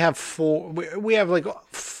 So we have we have like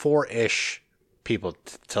 4-ish people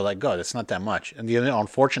to let go. That's not that much. And the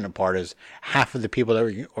unfortunate part is half of the people that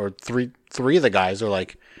were, or three of the guys are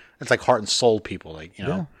like, it's like heart and soul people. Like, you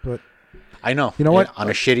know, Yeah, but I know. You know what? On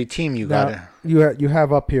a shitty team, you now, gotta. you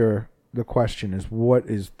have up here the question is, what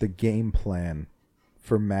is the game plan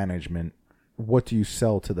for management? What do you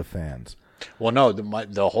sell to the fans? Well, no,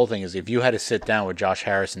 the whole thing is if you had to sit down with Josh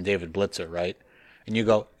Harris and David Blitzer, right? And you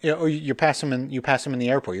go, or you pass them in the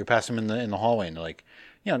airport, you pass them in the hallway, and they're like,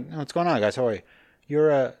 what's going on, guys? How are you?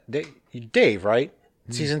 You're Dave, right?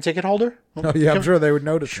 Season ticket holder? Oh, yeah, I'm sure they would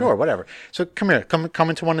notice. Sure, whatever. So come here, come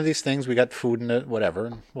into one of these things. We got food and whatever,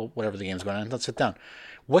 and whatever the game's going on. Let's sit down.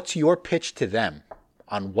 What's your pitch to them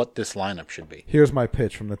on what this lineup should be? Here's my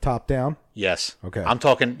pitch from the top down. Yes. Okay. I'm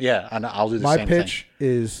talking. Yeah, and I'll do the My same thing. pitch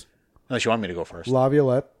is Unless you want me to go first.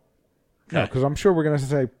 Laviolette. No, Okay. because I'm sure we're going to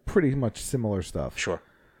say pretty much similar stuff. Sure.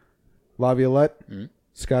 Laviolette,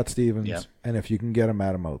 Scott Stevens, Yeah. and if you can get him,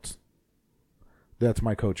 Adam Oates. That's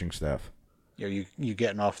my coaching staff. Are you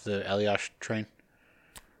getting off the Elias train?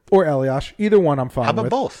 Or Elias. Either one I'm fine How about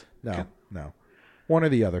with. both? No, Okay. no. One or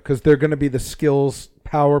the other. Because they're going to be the skills,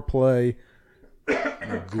 power play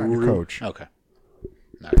kind of coach. Okay.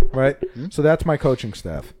 Right? So that's my coaching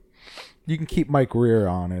staff. You can keep Mike Rear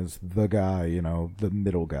on as the guy, the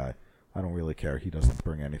middle guy. I don't really care. He doesn't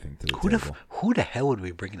bring anything to the table. Who the hell would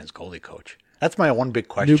we bring in as goalie coach? That's my one big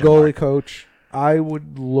question. New goalie mark. coach. I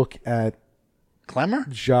would look at Clemmer?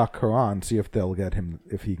 Jacques Caron, see if they'll get him,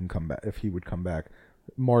 if he can come back, if he would come back.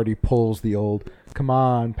 Marty pulls the old, come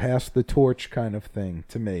on, pass the torch kind of thing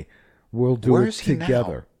to me. We'll do Where it is he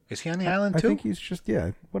together. now? Is he on the island I too? think he's just,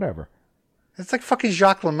 whatever. It's like fucking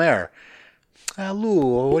Jacques Lemaire.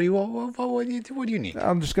 Lou, what do you need?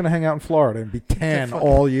 I'm just going to hang out in Florida and be tan fucking-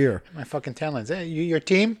 all year. My fucking tan lines. Hey, your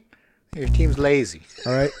team? Your team's lazy.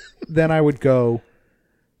 All right. Then I would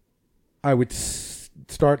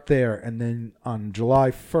start there, and then on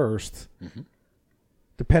July 1st,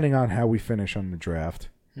 depending on how we finish on the draft,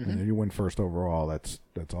 and you win first overall, that's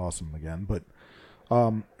awesome again. But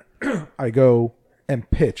I go and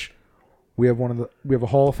pitch. We have a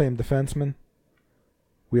Hall of Fame defenseman.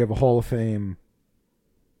 We have a Hall of Fame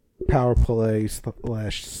power play /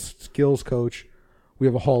 skills coach. We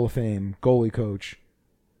have a Hall of Fame goalie coach.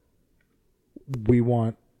 We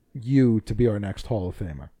want you to be our next Hall of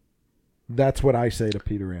Famer. That's what I say to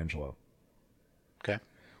Peter Angelo. Okay.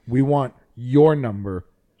 We want your number,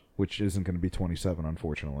 which isn't going to be 27,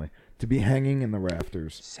 unfortunately, to be hanging in the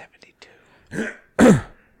rafters. 72.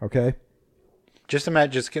 Okay? Just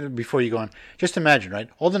imagine, before you go on, just imagine, right?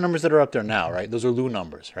 All the numbers that are up there now, right? Those are Lou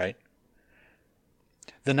numbers, right?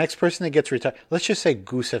 The next person that gets retired, let's just say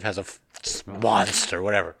Gusev has a monster,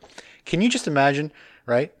 whatever. Can you just imagine,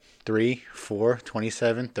 right? 3, 4,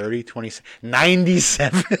 27, 30, 27,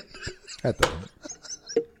 97. That doesn't.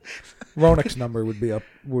 Ronick's number would be up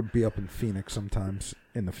in Phoenix sometimes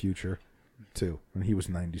in the future, too. And he was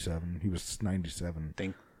 97. He was 97.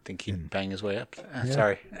 Think he'd bang his way up.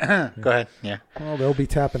 Sorry. Go ahead. Yeah. Well, they'll be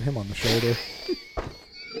tapping him on the shoulder.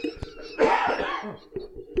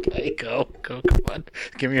 Okay, go. Come on.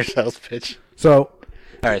 Give me your sales pitch. So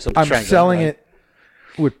All right. So I'm triangle, selling right? it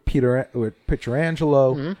with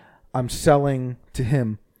Pietrangelo. I'm selling to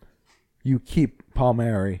him. You keep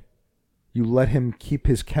Palmieri. You let him keep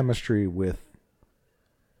his chemistry with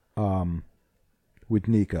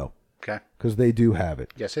Nico, Okay. because they do have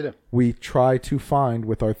it. Yes, I do. We try to find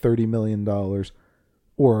with our $30 million or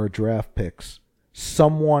our draft picks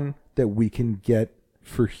someone that we can get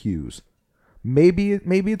for Hughes. Maybe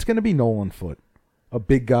it's going to be Nolan Foote, a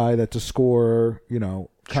big guy that's a scorer,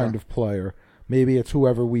 kind of player. Maybe it's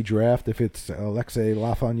whoever we draft, if it's Alexei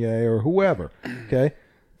Lafreniere or whoever, okay,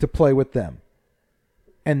 to play with them.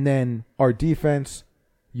 And then our defense,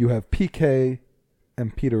 you have PK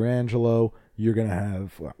and Pietrangelo. You're going to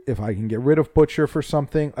have, if I can get rid of Butcher for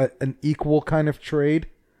something, an equal kind of trade,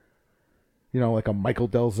 like a Michael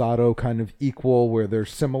Del Zotto kind of equal where they're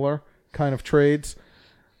similar kind of trades.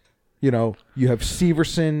 You have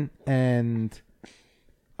Severson and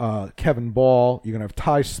Kevin Ball. You're going to have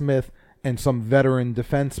Ty Smith and some veteran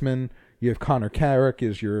defenseman. You have Connor Carrick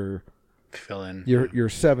is your Fill in. your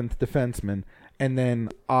seventh defenseman. And then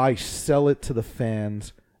I sell it to the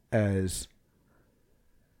fans as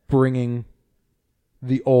bringing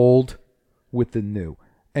the old with the new.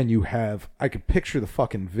 and I could picture the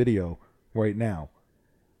fucking video right now,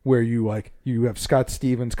 where you have Scott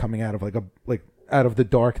Stevens coming out of out of the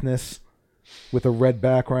darkness with a red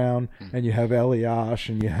background, and you have Eliash,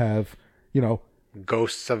 and you have,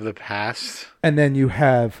 Ghosts of the past. and then you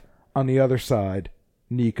have on the other side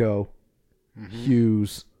Nico,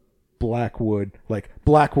 Hughes, Blackwood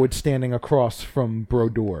standing across from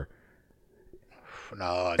Brodeur,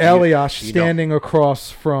 No, Eliash you don't- standing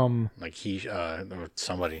across from or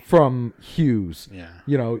somebody. from Hughes. Yeah.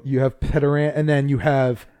 You have Petteran, and then you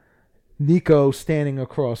have Nico standing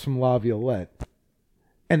across from Laviolette,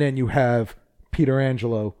 and then you have Peter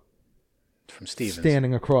Angelo From Stevens.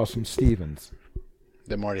 standing across from Stevens.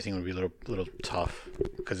 The Marty thing would be a little tough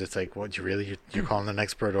because it's like, what, you're calling the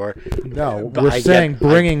next Brodeur? No, But we're I saying get-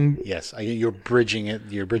 bringing Yes, you're bridging it.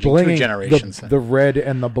 You're bridging two generations. the red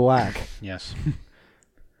and the black. Yes.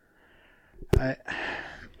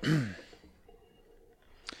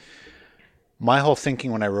 My whole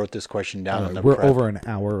thinking when I wrote this question down in the We're prep, over an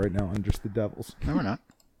hour right now on just the Devils. No, we're not.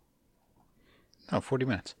 No, 40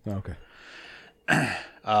 minutes. Oh, okay.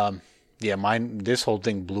 Yeah, this whole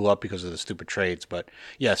thing blew up because of the stupid trades. But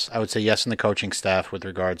yes, I would say yes in the coaching staff with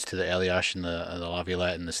regards to the Eliash and the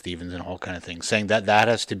Laviolette and the Stevens and all kind of things. Saying that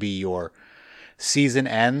has to be your season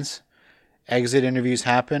ends, exit interviews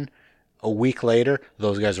happen. A week later,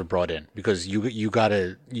 those guys are brought in because you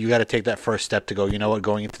gotta take that first step to go. You know what?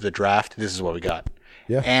 Going into the draft, this is what we got.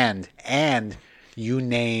 Yeah. And you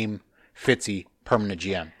name Fitzy permanent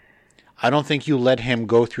GM. I don't think you let him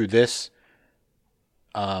go through this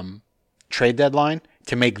trade deadline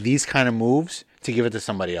to make these kind of moves to give it to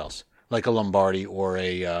somebody else, like a Lombardi or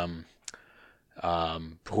a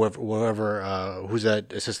whoever who's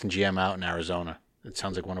that assistant GM out in Arizona. It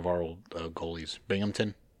sounds like one of our old goalies,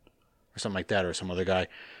 Binghamton, or something like that, or some other guy.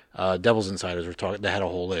 Devils Insiders were talking. They had a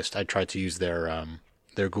whole list. I tried to use their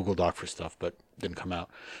Google Doc for stuff, but didn't come out.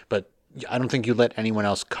 But I don't think you let anyone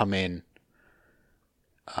else come in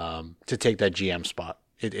to take that GM spot.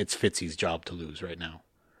 It's Fitzy's job to lose right now.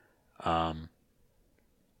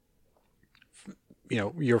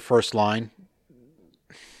 Your first line,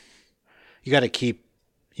 you got to keep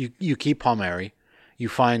you keep Palmieri. You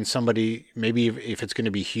find somebody, maybe if it's going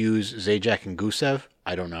to be Hughes, Zajac, and Gusev.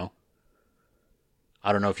 I don't know.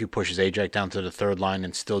 I don't know if you push Zajac down to the third line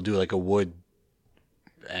and still do like a Wood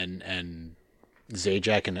and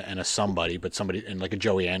Zajac and a somebody, but somebody, and like a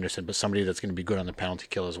Joey Anderson, but somebody that's going to be good on the penalty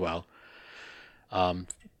kill as well. What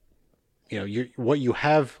you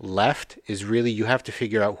have left is really, you have to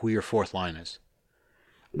figure out who your fourth line is.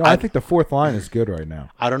 No, I think the fourth line is good right now.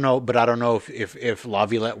 I don't know, but I don't know if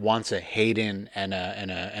Laviolette wants a Hayden and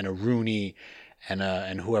a Rooney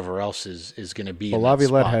and whoever else is going to be. Well,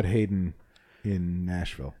 Laviolette had Hayden in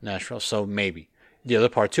Nashville. So maybe. The other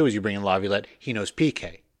part too is you bring in Laviolette. He knows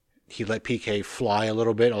PK. He let PK fly a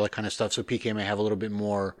little bit, all that kind of stuff. So PK may have a little bit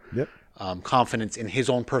more confidence in his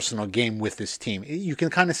own personal game with this team. You can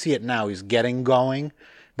kind of see it now. He's getting going,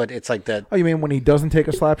 but it's like that. Oh, you mean when he doesn't take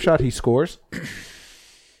a slap shot, he scores?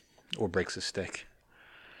 Or breaks his stick.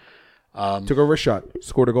 Took a wrist shot,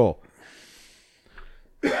 scored a goal.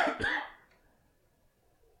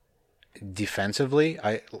 Defensively,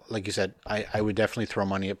 like you said, I would definitely throw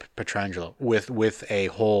money at Pietrangelo with a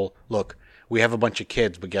whole look. We have a bunch of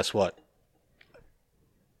kids, but guess what?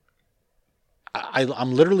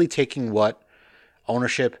 I'm literally taking what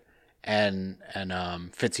ownership and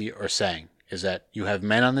Fitzy are saying, is that you have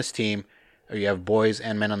men on this team, or you have boys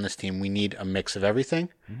and men on this team. We need a mix of everything.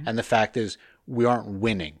 Mm-hmm. And the fact is, we aren't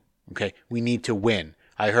winning. Okay, we need to win.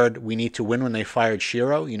 I heard we need to win when they fired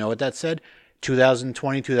Shiro. You know what that said?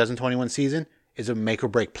 2020-2021 season is a make or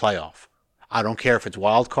break playoff. I don't care if it's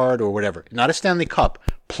wild card or whatever. Not a Stanley Cup,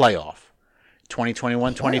 playoff.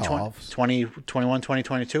 2021, 2020, 2021,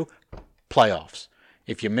 2022, playoffs.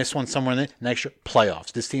 If you miss one somewhere in the next year,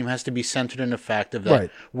 playoffs. This team has to be centered in the fact of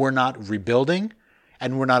that we're not rebuilding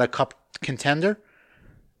and we're not a cup contender.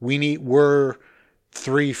 We're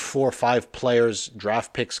 3, 4, 5 players,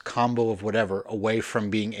 draft picks, combo of whatever, away from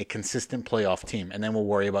being a consistent playoff team, and then we'll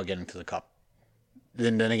worry about getting to the cup.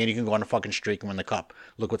 Then again, you can go on a fucking streak and win the cup.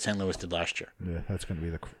 Look what St. Louis did rally year. Yeah, that's going to be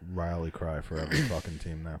the Riley cry for every fucking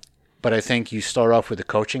team now. But I think you start off with a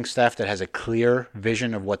coaching staff that has a clear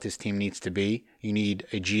vision of what this team needs to be. You need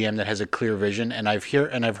a GM that has a clear vision, and I've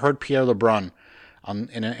heard Pierre LeBrun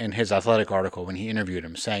in his Athletic article when he interviewed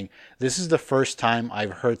him saying, this is the first time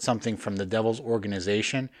I've heard something from the Devils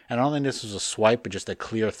organization, and I don't think this was a swipe, but just a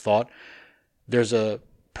clear thought. There's a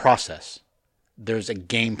process. There's a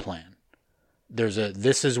game plan.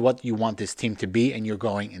 This is what you want this team to be, and you're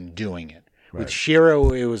going and doing it. Right. With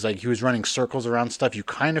Shiro, it was like he was running circles around stuff. You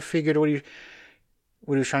kind of figured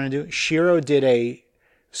what he was trying to do? Shiro did a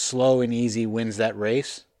slow and easy wins that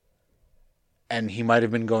race, and he might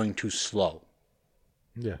have been going too slow.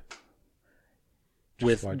 Yeah.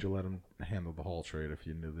 Why'd you let him handle the whole trade if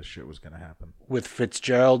you knew this shit was going to happen? With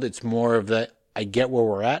Fitzgerald, it's more of the, I get where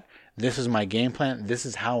we're at. This is my game plan. This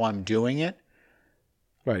is how I'm doing it.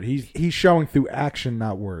 Right. He's showing through action,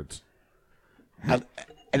 not words. And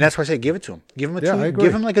that's why I say give it to him. Give him a I agree.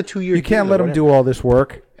 Give him like a 2 year. You can't let him do all this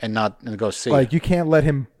work and go see. Like, you can't let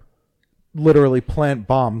him literally plant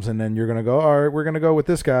bombs and then you're going to go, all right, we're going to go with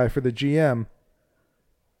this guy for the GM.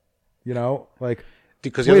 You know, like,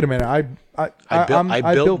 because wait a minute,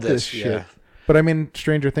 I built this shit. Yeah. But I mean,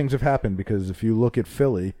 stranger things have happened, because if you look at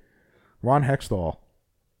Philly, Ron Hextall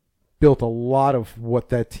built a lot of what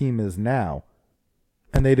that team is now,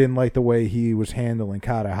 and they didn't like the way he was handling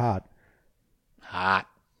Carter Hot,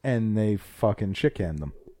 and they fucking shit-canned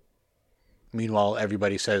them. Meanwhile,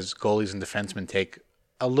 everybody says goalies and defensemen take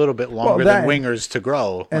a little bit longer than wingers to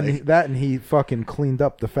grow. And he fucking cleaned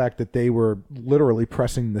up the fact that they were literally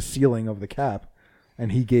pressing the ceiling of the cap,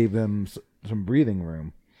 and he gave them some breathing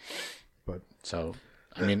room. But so,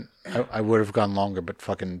 I mean, I would have gone longer, but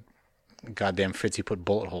fucking goddamn Fitzy put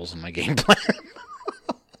bullet holes in my game plan.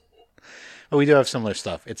 But we do have similar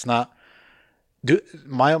stuff. It's not.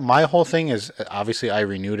 My whole thing is, obviously I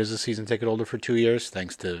renewed as a season ticket holder for 2 years,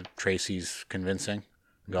 thanks to Tracy's convincing.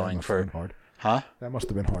 Going for hard. Huh? That must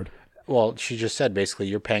have been hard. Well, she just said basically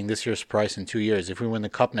you're paying this year's price in 2 years. If we win the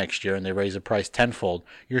cup next year and they raise the price tenfold,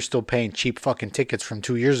 you're still paying cheap fucking tickets from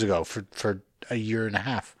 2 years ago for a year and a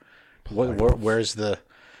half. Where's the,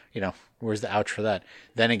 where's the ouch for that?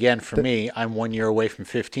 Then again, for me, I'm 1 year away from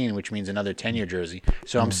 15, which means another 10-year jersey.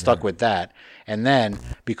 So I'm stuck with that. And then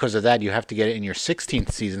because of that, you have to get it in your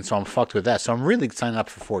 16th season. So I'm fucked with that. So I'm really signing up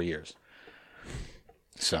for 4 years.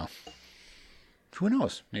 So who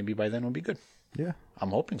knows? Maybe by then we'll be good. Yeah.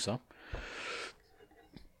 I'm hoping so.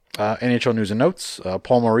 NHL news and notes.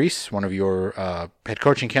 Paul Maurice, one of your head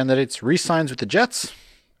coaching candidates, re-signs with the Jets.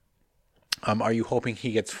 Are you hoping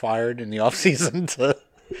he gets fired in the offseason to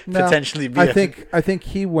potentially be? I think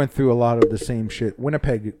he went through a lot of the same shit.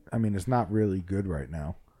 Winnipeg, I mean, is not really good right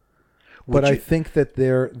now. But I think that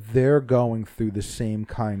they're going through the same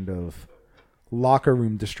kind of locker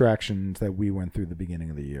room distractions that we went through the beginning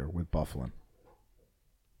of the year with Buffalo.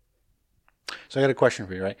 So I got a question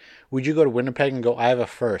for you, right? Would you go to Winnipeg and go, I have a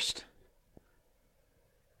first?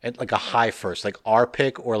 And like a high first, like our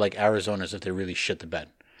pick, or like Arizona's if they really shit the bed?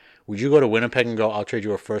 Would you go to Winnipeg and go, I'll trade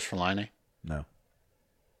you a first for Laine? No.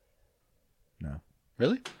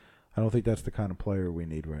 Really? I don't think that's the kind of player we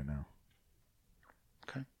need right now.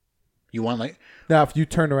 Okay. You want like... Now, if you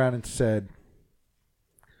turned around and said,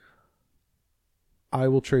 I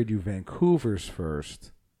will trade you Vancouver's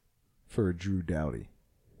first for Drew Doughty.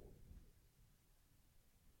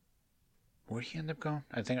 Where'd he end up going?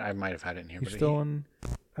 I think I might have had it in here. He's still in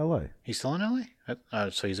L.A. He's still in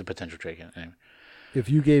L.A.? So he's a potential trade candidate. Anyway. If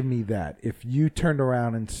you gave me that, if you turned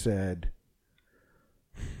around and said,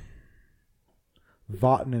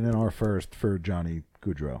 Vatanen in our first for Johnny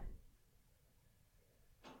Gaudreau,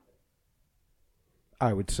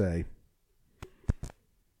 I would say,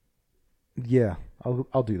 yeah,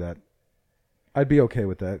 I'll do that. I'd be okay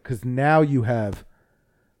with that, because now you have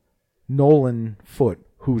Nolan Foote,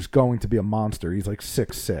 who's going to be a monster. He's like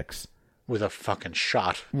 6'6". With a fucking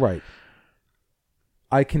shot. Right.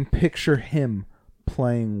 I can picture him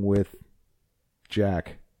playing with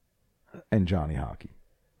Jack and Johnny Hockey.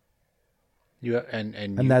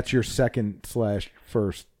 And that's your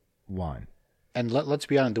second/first line. And let's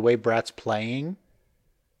be honest, the way Brat's playing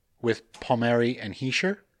with Palmieri and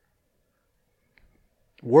Hischier,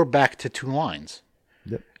 we're back to two lines.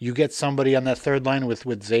 Yep. You get somebody on that third line with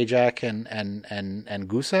Zajac and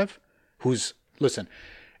Gusev, who's, listen,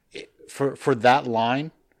 for that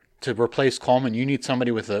line to replace Coleman, you need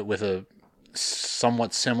somebody with a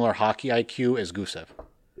somewhat similar hockey IQ as Gusev.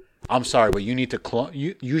 I'm sorry, but you need to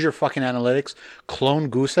use your fucking analytics,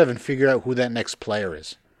 clone Gusev, and figure out who that next player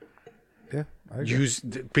is. Yeah, I agree.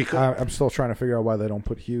 Because I'm still trying to figure out why they don't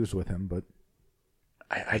put Hughes with him, but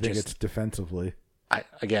I think it's defensively.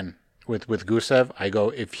 Again, with Gusev, I go,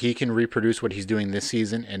 if he can reproduce what he's doing this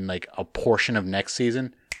season in like a portion of next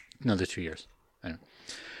season, another 2 years. Anyway.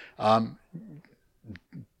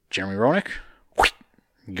 Jeremy Roenick,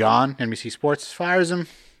 gone. NBC Sports fires him.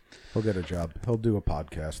 He'll get a job. He'll do a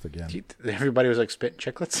podcast again. Everybody was like spitting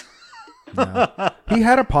chiclets. No. He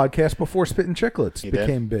had a podcast before Spittin' Chiclets He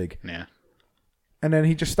became did? big. Yeah. And then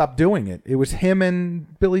he just stopped doing it. It was him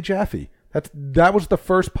and Billy Jaffe. That was the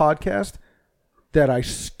first podcast that I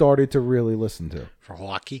started to really listen to. For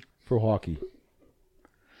hockey. For hockey.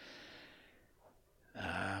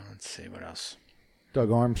 Let's see what else.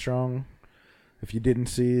 Doug Armstrong. If you didn't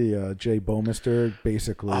see, Jay Bowmister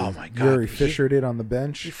basically Oh, my God. Yuri Fishered it on the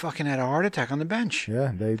bench. He fucking had a heart attack on the bench.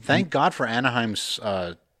 Yeah, Thank God for Anaheim's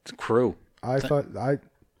crew.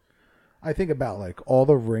 I think about like all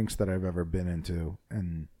the rinks that I've ever been into,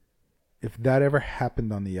 and if that ever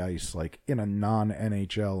happened on the ice, like in a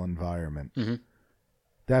non-NHL environment,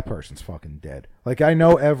 that person's fucking dead. Like I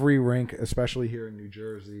know every rink, especially here in New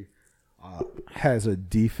Jersey, has a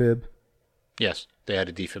defib. Yes, they had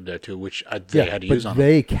a defib there too, which they had to use on them.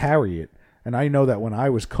 They carry it, and I know that when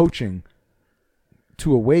I was coaching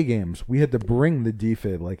to away games, we had to bring the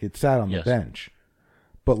defib, like it sat on the bench.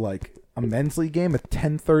 But like a men's league game at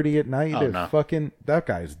 10:30 at night, fucking that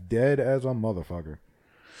guy's dead as a motherfucker.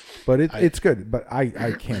 But it's good. But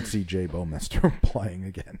I can't see Jay Bowmister playing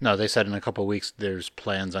again. No, they said in a couple of weeks there's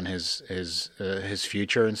plans on his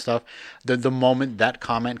future and stuff. The moment that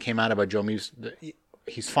comment came out about Joe Muse,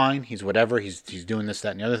 he's fine, he's whatever, he's doing this,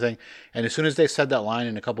 that, and the other thing. And as soon as they said that line,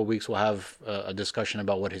 in a couple of weeks we'll have a discussion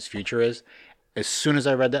about what his future is. As soon as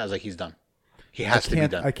I read that, I was like, he's done. He has to be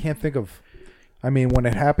done. I can't think of. I mean, when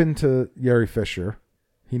it happened to Yuri Fisher,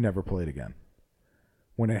 he never played again.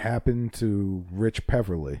 When it happened to Rich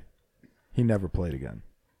Peverly, he never played again.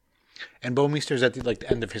 And Bowmister's at the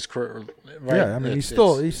end of his career, right? Yeah, I mean he's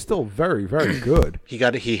still very, very good.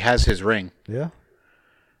 He has his ring. Yeah.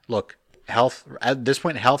 Look, health at this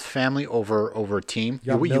point, health, family over team.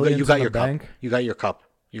 You got your cup. You got your cup.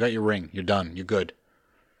 You got your ring. You're done. You're good.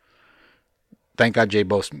 Thank God Joe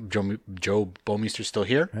Bowmister's still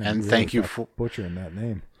here, and thank you for butchering that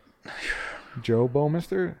name. Joe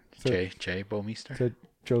Bowmister? Jay Bowmister? Is that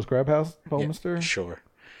Joe's Grab House Bowmister? Yeah, sure.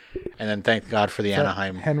 And then thank God for the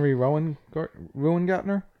Anaheim. Henry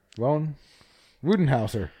Rudenhauser?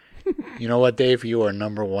 You know what, Dave? You are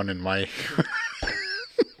number one in my...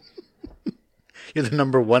 You're the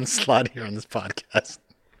number one slot here on this podcast.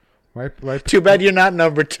 Right. Too bad you're not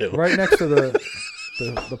number two. Right next to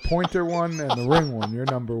the pointer one and the ring one. You're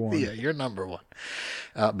number one. Yeah, you're number one.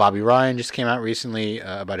 Bobby Ryan just came out recently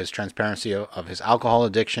about his transparency of his alcohol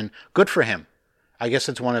addiction. Good for him. I guess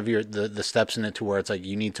it's one of the steps in it to where it's like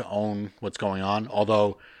you need to own what's going on.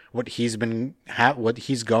 Although what he's going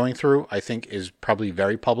through, I think, is probably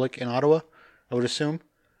very public in Ottawa, I would assume.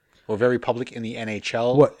 Or very public in the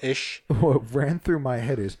NHL-ish. What ran through my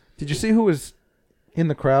head is, did you see who was in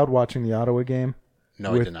the crowd watching the Ottawa game?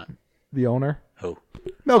 No, I did not. The owner? Who?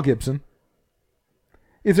 Mel Gibson.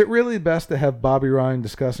 Is it really best to have Bobby Ryan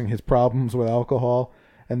discussing his problems with alcohol,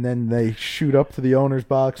 and then they shoot up to the owner's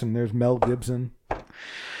box and there's Mel Gibson?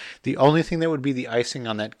 The only thing that would be the icing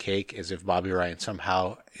on that cake is if Bobby Ryan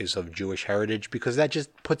somehow is of Jewish heritage, because that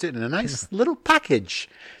just puts it in a nice little package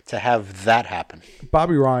to have that happen.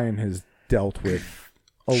 Bobby Ryan has dealt with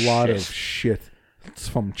a lot of shit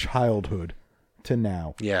from childhood to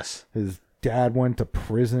now. Yes. His dad went to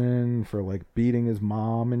prison for like beating his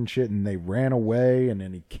mom and shit, and they ran away, and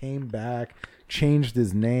then he came back, changed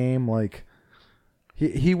his name. Like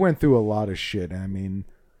he went through a lot of shit. I mean,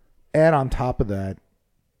 add on top of that,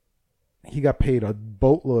 he got paid a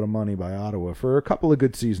boatload of money by Ottawa for a couple of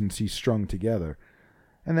good seasons he strung together.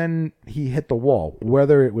 And then he hit the wall,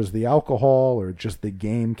 whether it was the alcohol or just the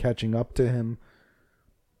game catching up to him.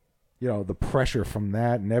 You know, the pressure from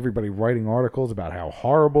that and everybody writing articles about how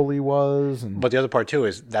horrible he was. But the other part, too,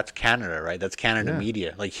 is that's Canada, right? That's Canada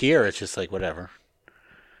media. Like here, it's just like whatever.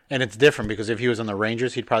 And it's different because if he was on the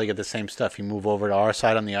Rangers, he'd probably get the same stuff. You move over to our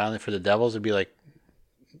side on the island for the Devils, it'd be like,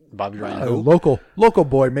 Bobby Ryan, who? Local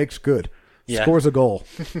boy makes good. Yeah. Scores a goal.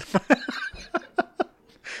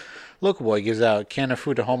 Local boy gives out can of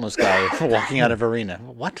food to homeless guy walking out of arena.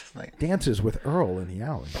 What? Like, dances with Earl in the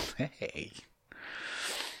alley. Hey.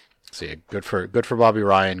 So yeah, good for Bobby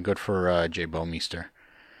Ryan. Good for Jay Bowmister.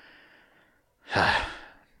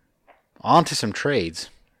 On to some trades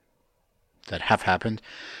that have happened.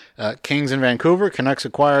 Kings in Vancouver. Canucks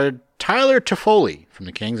acquired Tyler Toffoli from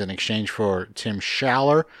the Kings in exchange for Tim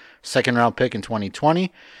Schaller, second-round pick in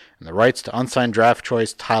 2020, and the rights to unsigned draft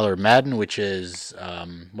choice Tyler Madden, which is,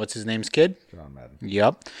 what's his name's kid? John Madden.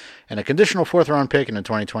 Yep. And a conditional fourth-round pick in the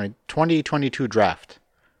 2022 draft.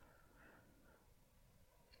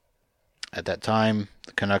 At that time,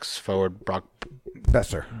 the Canucks forward Brock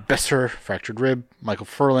Besser, fractured rib. Michael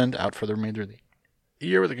Furland out for the remainder of the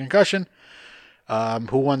year with a concussion.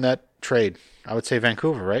 Who won that trade? I would say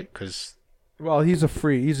Vancouver, right? Well, he's a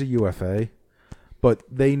UFA, but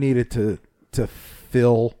they needed to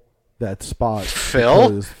fill that spot.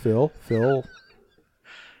 Phil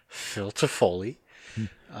Toffoli.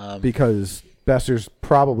 Because Besser's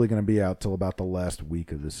probably going to be out till about the last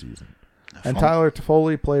week of the season. And Tyler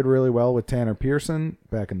Toffoli played really well with Tanner Pearson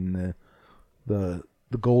back in the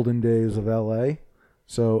golden days of LA.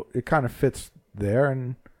 So it kind of fits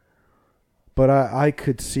there. But I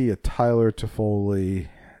could see a Tyler Toffoli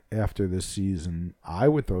after this season. I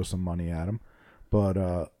would throw some money at him,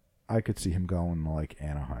 but I could see him going like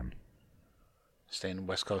Anaheim. Staying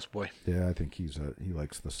West Coast boy. Yeah, I think he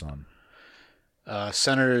likes the sun.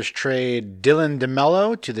 Senators trade Dylan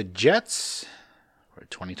DeMello to the Jets for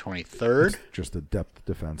 2023. Just a depth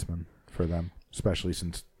defenseman for them, especially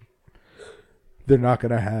since they're not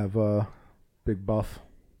going to have Big Buff.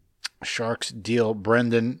 Sharks deal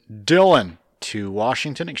Brendan Dillon to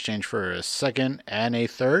Washington in exchange for a second and a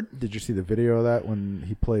third. Did you see the video of that when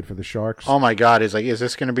he played for the Sharks? Oh my God! He's like, "Is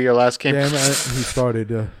this going to be your last game?" Yeah, man, he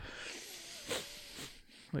started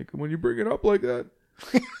like when you bring it up like that.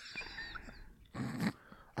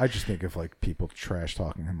 I just think if like people trash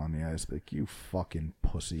talking him on the ice, like you fucking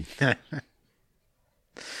pussy.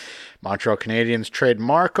 Montreal Canadiens trade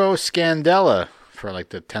Marco Scandella for like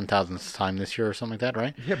the 10,000th time this year or something like that,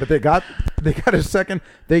 right? Yeah, but they got a second.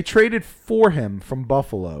 They traded for him from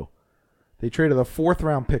Buffalo. They traded a 4th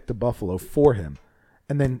round pick to Buffalo for him,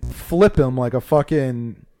 and then flip him like a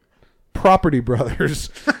fucking Property Brothers,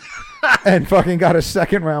 and fucking got a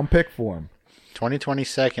 2nd round pick for him. 2020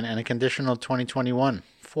 second and a conditional 2021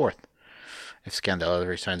 4th. If Scandella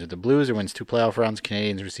resigns with the Blues or wins 2 playoff rounds,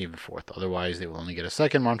 Canadians receive a 4th. Otherwise, they will only get a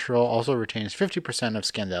 2nd. Montreal also retains 50% of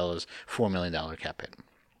Scandella's $4 million cap hit.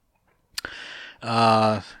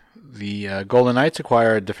 The Golden Knights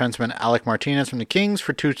acquired defenseman Alec Martinez from the Kings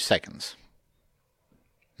for 2 seconds.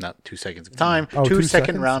 Not 2 seconds of time, 2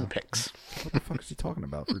 second-round picks. What the fuck is he talking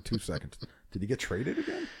about for 2 seconds? Did he get traded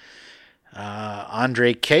again?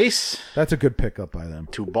 Andre Case. That's a good pickup by them.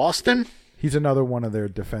 To Boston. He's another one of their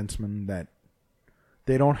defensemen that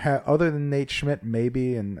they don't have, other than Nate Schmidt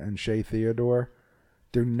maybe and Shea Theodore,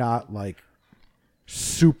 they're not like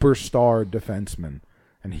superstar defensemen,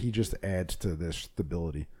 and he just adds to their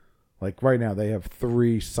stability. Like right now they have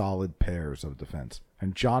 3 solid pairs of defense,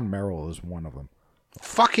 and John Merrill is one of them.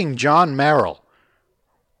 Fucking John Merrill.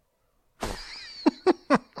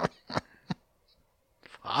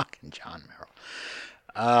 Fucking John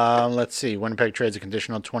Merrill. Let's see. Winnipeg trades a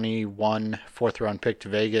conditional 21 4th-round pick to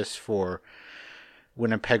Vegas for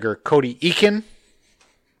Winnipegger Cody Eakin.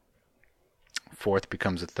 4th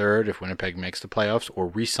becomes a 3rd if Winnipeg makes the playoffs or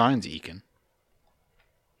re-signs Eakin.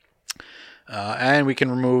 And we can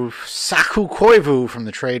remove Saku Koivu from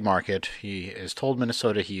the trade market. He has told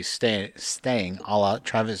Minnesota he's staying a la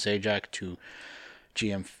Travis Zajac to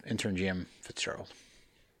intern GM Fitzgerald.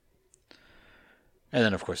 And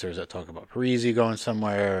then, of course, there's that talk about Parise going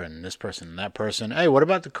somewhere and this person and that person. Hey, what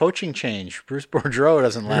about the coaching change? Bruce Boudreau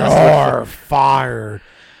doesn't last. You're fired.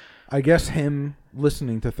 I guess him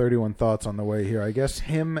listening to 31 Thoughts on the way here, I guess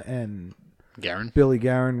him and Guerin? Billy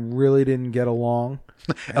Guerin really didn't get along.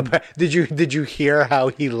 Did you hear how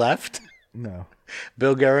he left? No.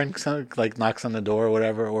 Bill Guerin like knocks on the door or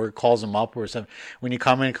whatever, or calls him up or something. When you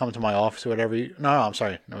come to my office or whatever. No, I'm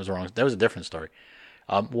sorry. That was wrong. That was a different story.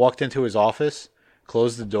 Walked into his office,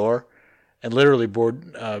 closed the door, and literally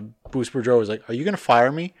Bruce Boudreau was like, "Are you going to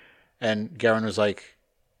fire me?" And Guerin was like,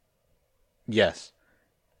 "Yes."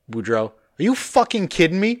 Boudreau, "Are you fucking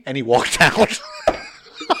kidding me?" And he walked out.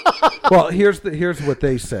 Well, here's what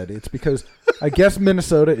they said. It's because I guess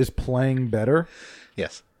Minnesota is playing better.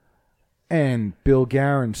 Yes. And Bill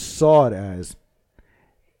Guerin saw it as,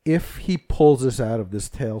 if he pulls us out of this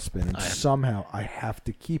tailspin and somehow I have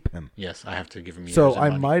to keep him. Yes, I have to give him years So of I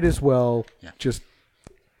money. might as well just,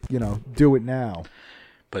 do it now.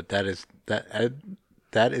 But that is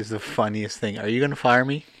the funniest thing. Are you going to fire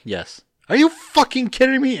me? Yes. Are you fucking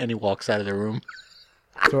kidding me? And he walks out of the room.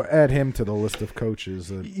 So add him to the list of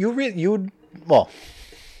coaches. You would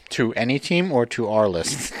to any team or to our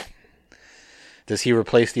list? Does he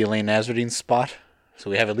replace the Elaine Nasruddin spot? So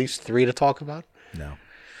we have at least 3 to talk about? No.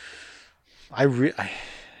 I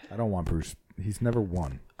don't want Bruce. He's never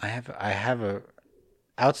won. I have a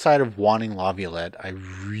outside of wanting Laviolette, I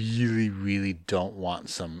really, really don't want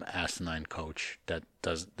some asinine coach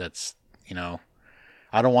that's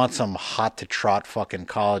I don't want some hot to trot fucking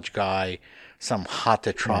college guy, some hot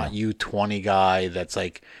to trot U20 guy that's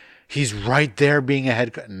like he's right there being a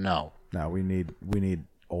head coach. No. No, we need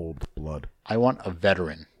old blood. I want a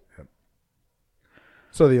veteran. Yep.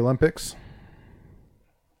 So the Olympics.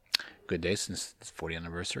 Good day since the 40th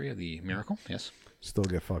anniversary of the miracle. Yes. Still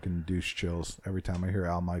get fucking douche chills every time I hear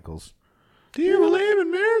Al Michaels. Do you believe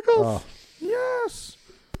in miracles? Oh, yes.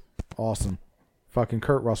 Awesome. Fucking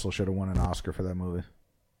Kurt Russell should have won an Oscar for that movie.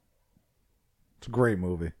 It's a great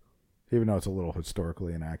movie. Even though it's a little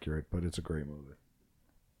historically inaccurate, but it's a great movie.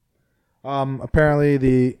 Apparently,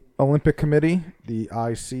 the Olympic Committee, the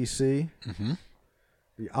ICC,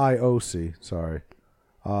 the IOC, sorry,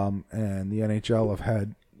 and the NHL have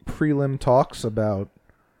had prelim talks about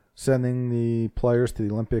sending the players to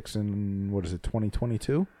the Olympics in,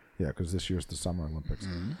 2022? Yeah, because this year's the Summer Olympics.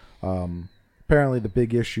 Apparently, the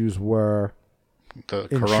big issues were The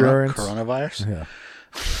insurance, coronavirus? Yeah.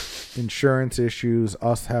 Insurance issues,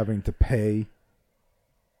 us having to pay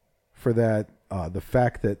for that. The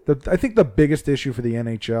fact that I think the biggest issue for the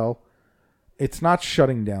NHL, it's not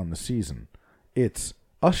shutting down the season. It's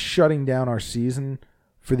us shutting down our season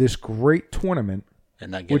for this great tournament,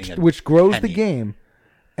 And not getting which grows penny. the game.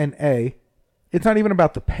 And it's not even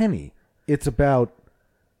about the penny. It's about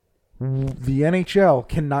the NHL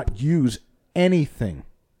cannot use anything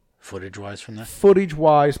Footage-wise from that?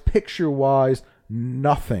 footage-wise, picture-wise,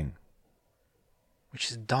 nothing. Which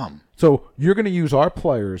is dumb. So you're going to use our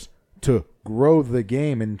players to grow the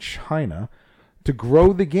game in China, to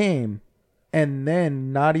grow the game, and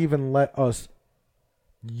then not even let us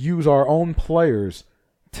use our own players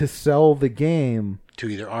to sell the game To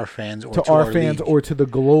either our fans or to to our fans league. or to the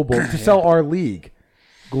global, to sell our league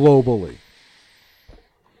globally.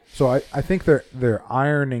 So I think they're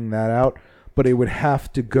ironing that out, but it would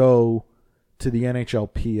have to go to the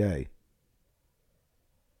NHLPA.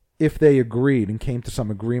 If they agreed and came to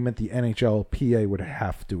some agreement, the NHLPA would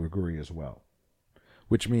have to agree as well,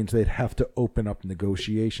 which means they'd have to open up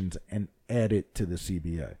negotiations and add it to the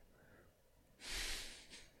CBA.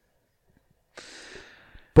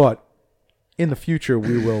 But in the future,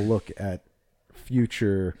 we will look at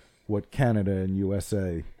what Canada and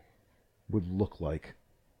USA would look like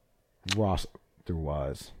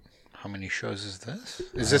roster-wise. How many shows is this?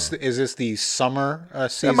 Is this the summer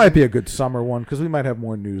season? That might be a good summer one because we might have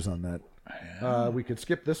more news on that. We could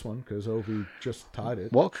skip this one because Ovi just tied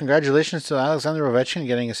it. Well, congratulations to Alexander Ovechkin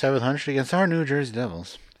getting a 700 against our New Jersey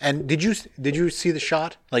Devils. And did you see the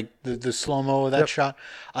shot? Like the slow-mo of that shot?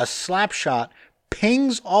 A slap shot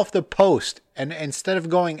pings off the post, and instead of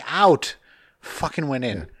going out, fucking went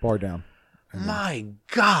in. Yeah, bar down. My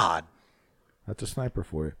God. That's a sniper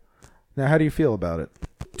for you. Now, how do you feel about it?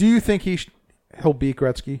 Do you think he'll beat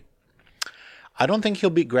Gretzky? I don't think he'll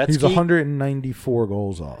beat Gretzky. He's 194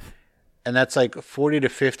 goals off. And that's like 40 to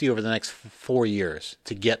 50 over the next 4 years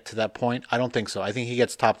to get to that point. I don't think so. I think he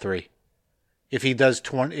gets top 3. If he does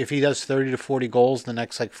 30 to 40 goals the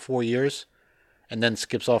next like 4 years, and then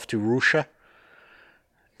skips off to Russia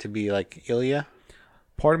to be like Ilya.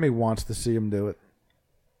 Part of me wants to see him do it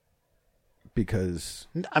because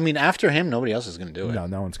I mean, after him, nobody else is going to do it.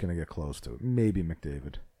 no one's going to get close to it. Maybe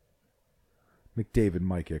McDavid. McDavid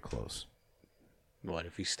might get close. What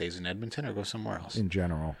if he stays in Edmonton or goes somewhere else? In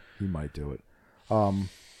general, he might do it.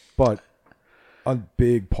 But a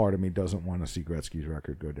big part of me doesn't want to see Gretzky's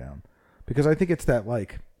record go down because I think it's that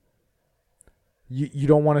like you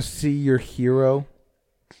don't want to see your hero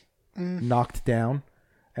knocked down,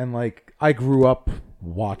 and like I grew up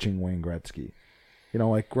watching Wayne Gretzky. You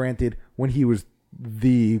know, like granted when he was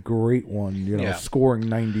the great one, scoring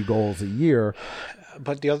 90 goals a year.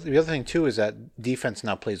 But the other thing too is that defense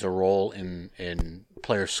now plays a role in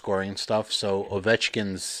players scoring and stuff. So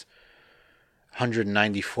Ovechkin's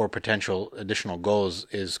 194 potential additional goals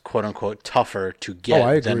is quote unquote tougher to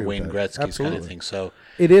get than Wayne Gretzky's kind of thing. So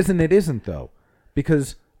it is and it isn't though,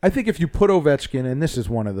 because I think if you put Ovechkin, and this is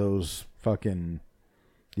one of those fucking,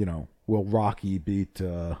 will Rocky beat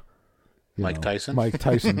Mike Tyson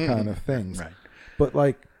kind of things, right? But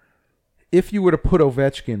like, if you were to put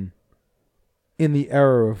Ovechkin in the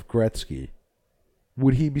era of Gretzky,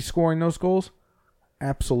 would he be scoring those goals?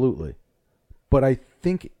 Absolutely. But I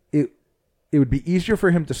think it would be easier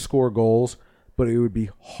for him to score goals, but it would be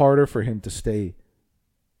harder for him to stay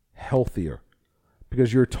healthier.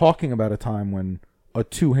 Because you're talking about a time when a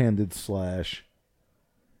two-handed slash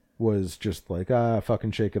was just like,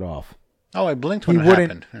 fucking shake it off. Oh, I blinked when it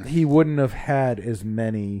happened. He wouldn't have had as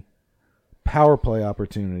many power play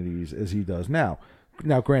opportunities as he does now.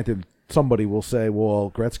 Now, granted, somebody will say,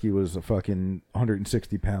 well, Gretzky was a fucking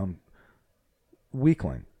 160-pound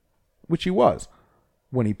weakling, which he was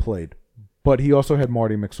when he played. But he also had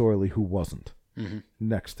Marty McSorley, who wasn't,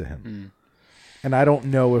 next to him. And I don't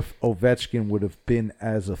know if Ovechkin would have been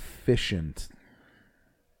as efficient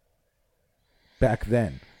back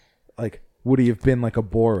then. Like, would he have been like a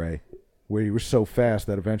Bore, where he was so fast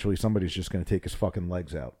that eventually somebody's just going to take his fucking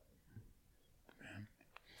legs out?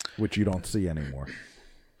 Which you don't see anymore.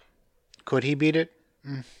 Could he beat it?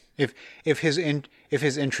 If his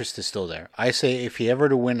interest is still there, I say if he ever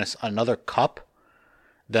to win another cup,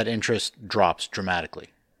 that interest drops dramatically.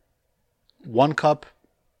 1 cup,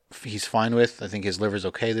 he's fine with. I think his liver's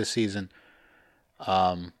okay this season.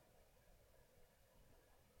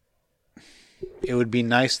 It would be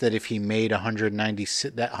nice that if he made that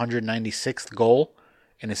 196th goal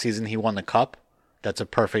in a season he won the cup, that's a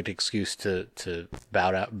perfect excuse to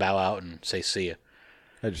bow out and say see ya.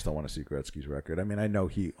 I just don't want to see Gretzky's record. I mean, I know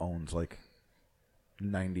he owns like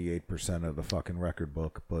 98% of the fucking record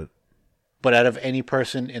book, but out of any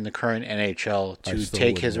person in the current NHL to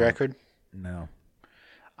take his record, no.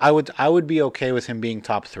 I would be okay with him being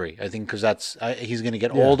top 3. I think because he's going to get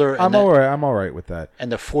older. I'm all right. I'm all right with that.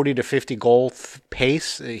 And the 40 to 50 goal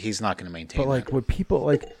pace, he's not going to maintain. But like, that. What people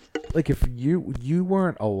like if you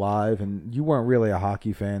weren't alive and you weren't really a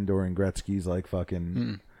hockey fan during Gretzky's like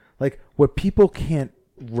fucking like what people can't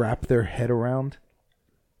wrap their head around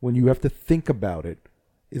when you have to think about it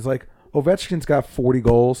is like Ovechkin's got 40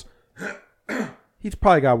 goals. He's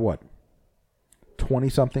probably got what 20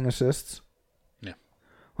 something assists.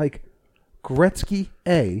 Like, Gretzky,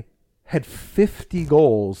 had 50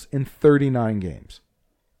 goals in 39 games.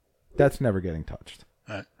 That's never getting touched.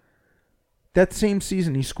 Right. That same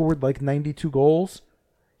season, he scored like 92 goals.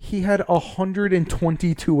 He had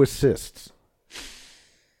 122 assists.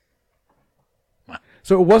 Wow.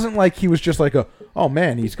 So it wasn't like he was just like oh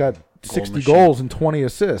man, he's got 60 goals and 20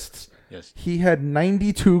 assists. Yes. He had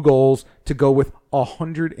 92 goals to go with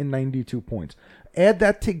 192 points. Add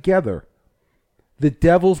that together. The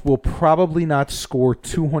Devils will probably not score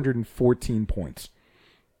 214 points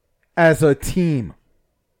as a team.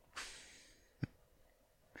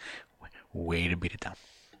 Way to beat it down.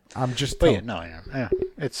 I'm just telling. Yeah,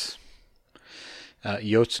 it's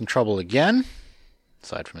Yotes in trouble again.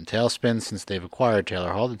 Aside from a tailspin, since they've acquired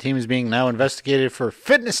Taylor Hall, the team is being now investigated for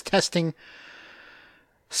fitness testing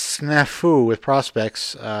snafu with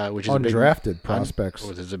prospects, which is undrafted prospects,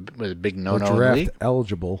 which is a big no-no in the draft league.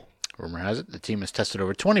 Eligible. Rumor has it the team has tested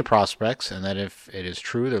over 20 prospects, and that if it is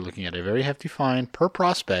true, they're looking at a very hefty fine per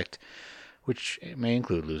prospect, which may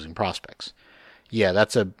include losing prospects. Yeah,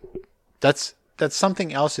 that's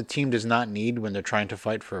something else a team does not need when they're trying to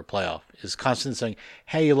fight for a playoff. Is constantly saying,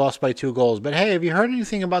 "Hey, you lost by 2 goals, but hey, have you heard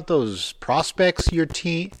anything about those prospects your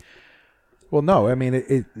team?" Well, no, I mean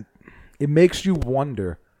it makes you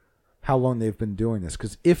wonder how long they've been doing this,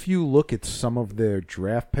 because if you look at some of their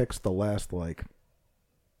draft picks the last like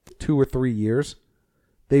 2 or 3 years,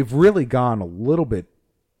 they've really gone a little bit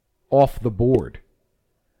off the board.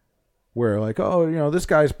 Where like, oh, this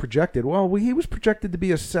guy's projected. Well, he was projected to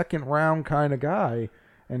be a second round kind of guy,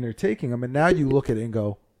 and they're taking him. And now you look at it and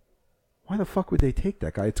go, why the fuck would they take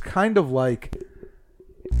that guy? It's kind of like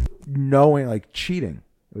knowing, like cheating.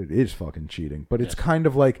 It is fucking cheating, but it's kind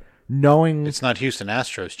of like knowing. It's not Houston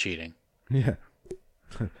Astros cheating. Yeah,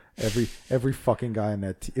 every fucking guy in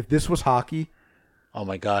that. If this was hockey. Oh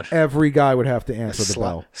my God! Every guy would have to answer the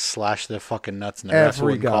bell. Slash their fucking nuts, and the rest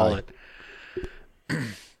wouldn't call it.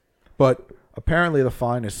 But apparently, the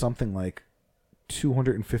fine is something like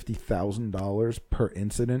 $250,000 per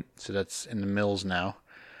incident. So that's in the mills now.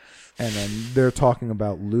 And then they're talking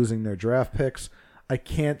about losing their draft picks. I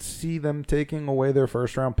can't see them taking away their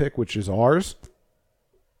first round pick, which is ours.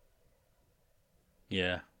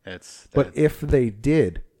 Yeah, that's. But if they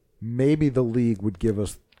did, maybe the league would give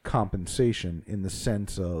us compensation in the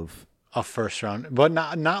sense of a first round, but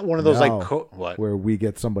not one of those what where we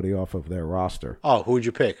get somebody off of their roster. Oh, who would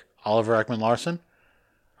you pick? Oliver Ekman-Larsson?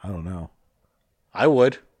 I don't know. I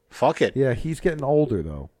would. Fuck it. Yeah, he's getting older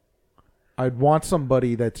though. I'd want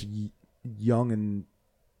somebody that's young and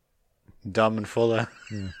dumb and full of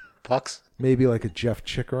pucks. Maybe like a Jeff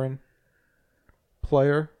Chikrin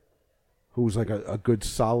player who's like a good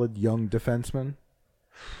solid young defenseman.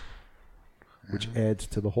 Which adds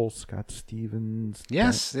to the whole Scott Stevens.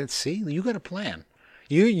 Yes, see, you got a plan.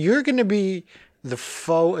 You're going to be the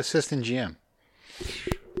faux assistant GM.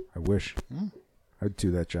 I wish. I'd do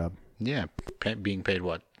that job. Yeah, being paid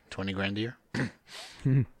what, $20,000 a year?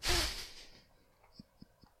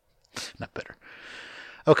 Not better.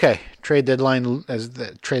 Okay, trade deadline as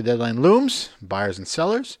the trade deadline looms, buyers and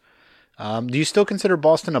sellers. Do you still consider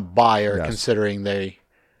Boston a buyer, yes. Considering they?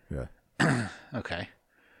 Yeah. Okay.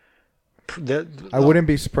 I wouldn't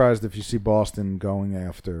be surprised if you see Boston going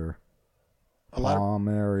after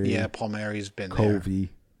Palmieri. Palmieri's been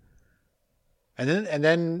Covey. There. And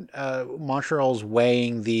then Montreal's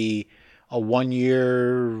weighing a 1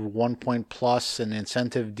 year, 1 point plus an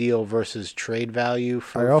incentive deal versus trade value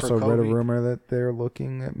for I also for read a Covey. rumor that they're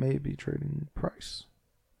looking at maybe trading Price.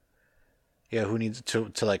 Yeah, who needs to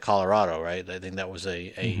like Colorado, right? I think that was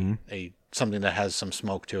a something that has some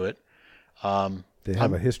smoke to it. They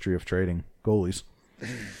have a history of trading goalies,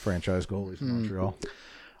 franchise goalies in Montreal.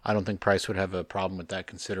 I don't think Price would have a problem with that,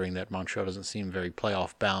 considering that Montreal doesn't seem very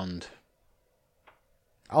playoff bound.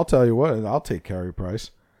 I'll tell you what. I'll take Carey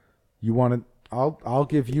Price. You want to? I'll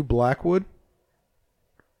give you Blackwood,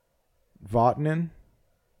 Vatanen,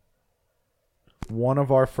 one of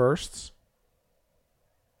our firsts.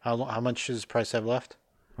 How much does Price have left?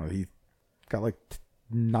 Oh, he got like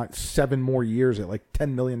not 7 more years at like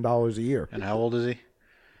 $10 million a year. And how old is he?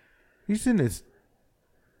 He's in his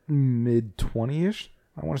mid-20ish.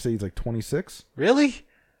 I want to say he's like 26. Really?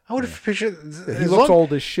 I would have pictured. He looks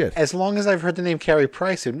old as shit. As long as I've heard the name Carey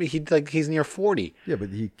Price, he's near 40. Yeah, but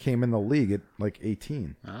he came in the league at like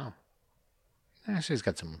 18. Oh, actually, he's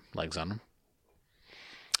got some legs on him.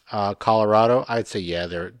 Colorado, I'd say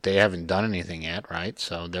they haven't done anything yet, right?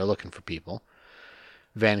 So they're looking for people.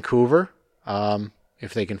 Vancouver,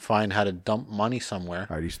 if they can find how to dump money somewhere.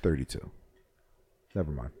 All right, he's 32.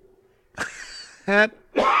 Never mind.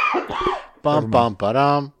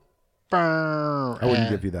 Bum. I wouldn't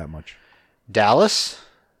give you that much. Dallas.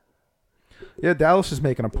 Yeah, Dallas is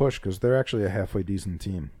making a push because they're actually a halfway decent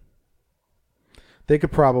team. They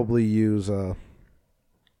could probably use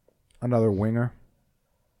another winger.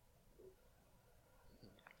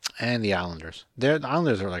 And the Islanders. The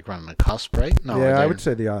Islanders are like running the cusp, right? No, yeah, I would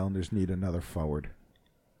say the Islanders need another forward.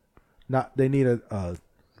 They need a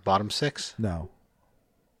bottom 6. No,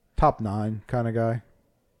 top 9 kind of guy.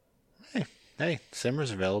 Hey,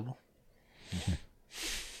 Simmer's available.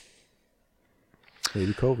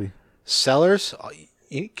 Maybe Covey. Sellers,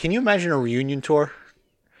 can you imagine a reunion tour?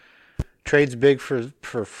 Trades big for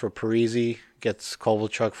Parise, gets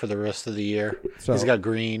Kovalchuk for the rest of the year. So, he's got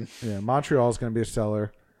Green. Yeah, Montreal's going to be a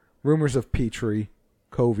seller. Rumors of Petrie.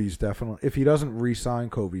 Covey's definitely. If he doesn't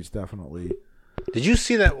re-sign, Covey's definitely. Did you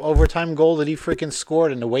see that overtime goal that he freaking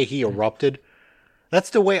scored and the way he erupted?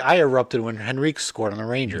 That's the way I erupted when Henrique scored on the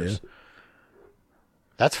Rangers. Yeah.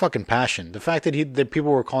 That's fucking passion. The fact that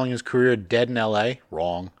people were calling his career dead in L.A.,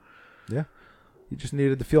 wrong. Yeah. He just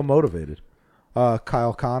needed to feel motivated.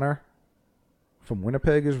 Kyle Connor from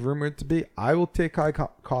Winnipeg is rumored to be. I will take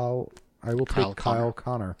Kyle Connor.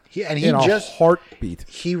 He in a heartbeat.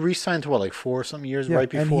 He re-signed to like 4 or something years right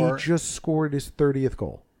before. And he just scored his 30th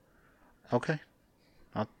goal. Okay.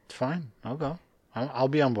 Fine. I'll go. I'll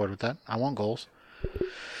be on board with that. I want goals.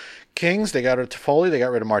 Kings, they got rid of Toffoli, they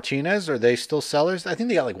got rid of Martinez. Are they still sellers? I think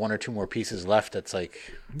they got like 1 or 2 more pieces left. That's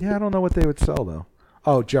like. Yeah, I don't know what they would sell though.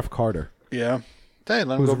 Oh, Jeff Carter. Yeah. Hey,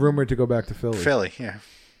 let him who's rumored to go back to Philly. Philly, yeah.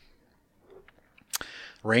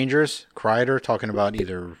 Rangers, Kreider talking about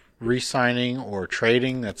either re-signing or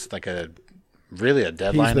trading. That's like really a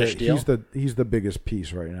deadline-ish deal. He's the biggest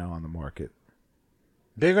piece right now on the market.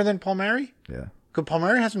 Bigger than Palmieri? Yeah. Because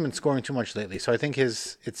Palmieri hasn't been scoring too much lately, so I think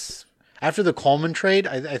it's after the Coleman trade.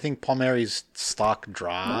 I think Palmieri's stock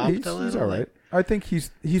dropped a little. He's all right. I think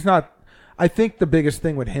he's not. I think the biggest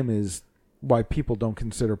thing with him is why people don't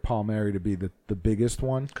consider Palmieri to be the biggest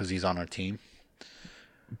one. Because he's on our team.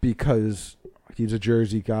 Because he's a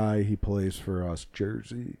Jersey guy. He plays for us,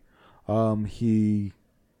 Jersey. He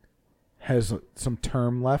has some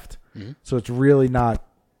term left, so it's really not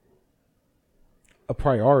a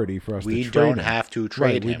priority for us to trade him. We don't have to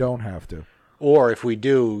trade him. We don't have to. Or if we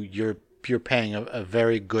do, you're paying a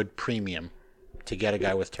very good premium to get a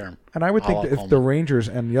guy with term. And I would think that if the Rangers,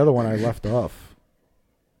 and the other one I left off,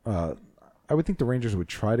 I would think the Rangers would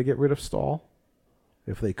try to get rid of Stahl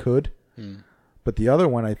if they could. But the other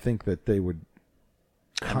one, I think that they would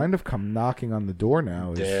kind of come knocking on the door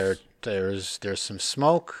now. There's some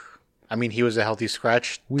smoke. I mean, he was a healthy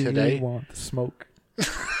scratch today. We want the smoke.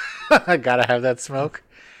 I gotta have that smoke.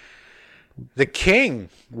 The King,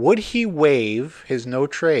 would he waive his no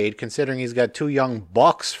trade, considering he's got 2 young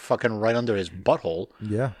bucks fucking right under his butthole?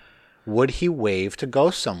 Yeah. Would he waive to go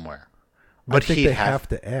somewhere? But I think they have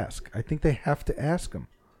to ask. I think they have to ask him.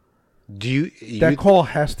 That call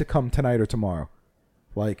has to come tonight or tomorrow.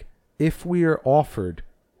 Like, if we are offered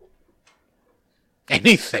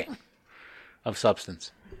anything of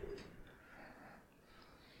substance,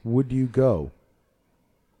 would you go?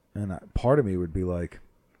 And part of me would be like,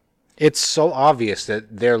 it's so obvious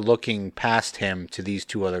that they're looking past him to these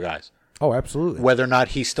 2 other guys. Oh, absolutely. Whether or not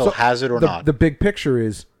he still has it or not. The big picture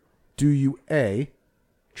is, do you A,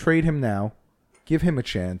 trade him now, give him a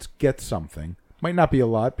chance, get something. Might not be a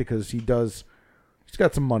lot because he's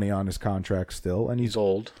got some money on his contract still, and he's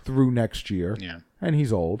old through next year. Yeah. And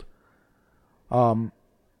he's old. Or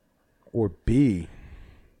B,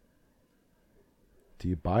 do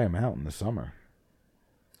you buy him out in the summer?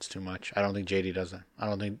 It's too much. I don't think JD does that. I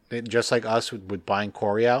don't think, just like us with buying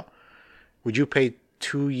Corey out, would you pay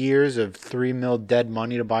 2 years of $3 million dead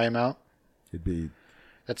money to buy him out? It'd be.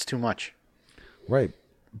 That's too much. Right.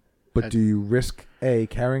 But do you risk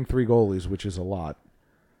carrying 3 goalies, which is a lot,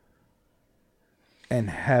 and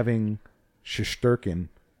having Shesterkin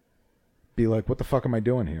be like, "What the fuck am I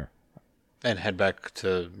doing here?" And head back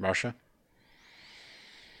to Russia?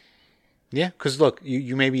 Yeah, because look,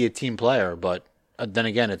 you may be a team player, but then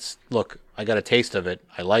again, it's, look, I got a taste of it.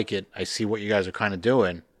 I like it. I see what you guys are kind of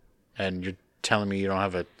doing. And you're telling me you don't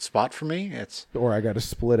have a spot for me? Or I got to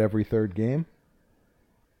split every third game.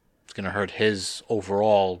 It's going to hurt his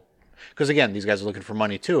overall. Because again, these guys are looking for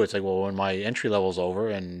money too. It's like, well, when my entry level's over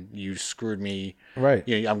and you screwed me, Right.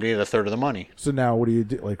 I'm going to get a third of the money. So now what do you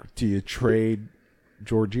do? Like, do you trade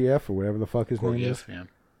Georgiev or whatever the fuck his name is? Yeah.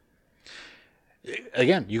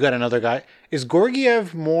 Again, you got another guy. Is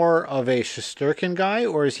Gorgiev more of a Shesterkin guy,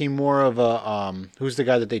 or is he more of a who's the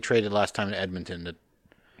guy that they traded last time in Edmonton? That,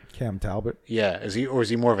 Cam Talbot. yeah, is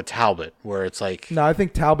he more of a Talbot, where it's like, No, I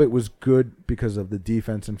think Talbot was good because of the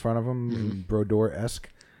defense in front of him, Brodeur-esque.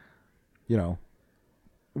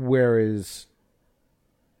 Whereas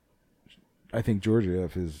I think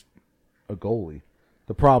Georgiev is a goalie.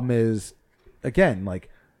 The problem is, again, like,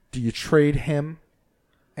 do you trade him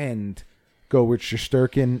and go with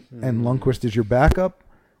Shesterkin and Lundqvist as your backup?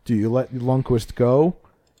 Do you let Lundqvist go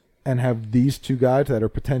and have these 2 guys that are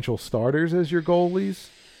potential starters as your goalies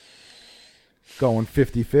going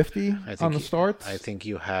 50-50 on the starts? I think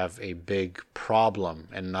you have a big problem,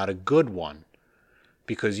 and not a good one,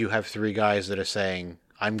 because you have 3 guys that are saying,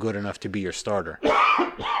 I'm good enough to be your starter.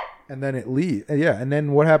 And then it leaves. Yeah, and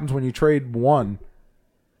then what happens when you trade one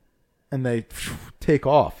and they take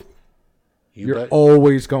off? You're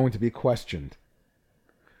always going to be questioned.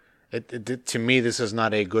 To me, this is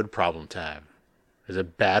not a good problem to have. It's a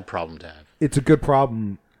bad problem to have. It's a good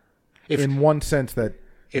problem in one sense that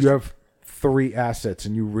you have 3 assets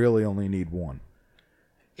and you really only need 1.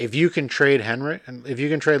 If you can trade Henry, and if you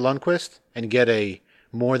can trade Lundqvist and get a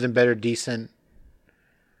more than better decent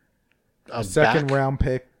second round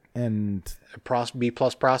pick and B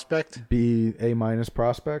plus prospect, A-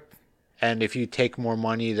 prospect. and if you take more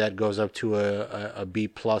money, that goes up to a B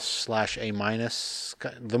plus / A minus.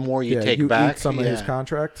 The more you take back, eat some of his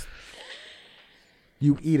contract.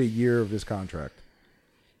 You eat a year of his contract,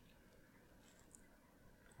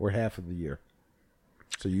 or half of the year.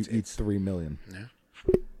 So you eat $3 million.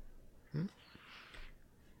 Yeah.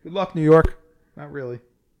 Good luck, New York. Not really.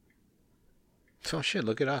 So shit,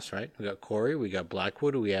 look at us, right? We got Corey, we got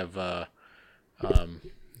Blackwood, we have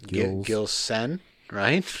Gil Sen,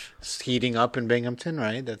 right? Heating up in Binghamton,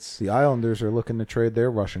 right? That's the Islanders are looking to trade their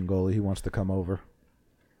Russian goalie. He wants to come over.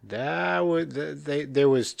 There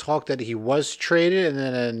was talk that he was traded,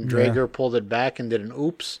 and then Drager pulled it back and did an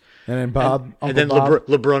oops. And then Bob, and then Bob,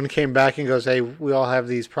 LeBron came back and goes, "Hey, we all have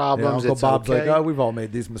these problems." Uncle it's Bob's okay. like, "Oh, we've all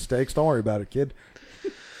made these mistakes. Don't worry about it, kid."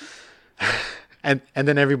 And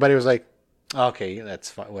then everybody was like, "Okay, that's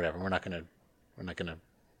fine. Whatever. We're not gonna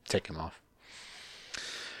take him off."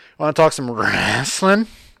 Want to talk some wrestling?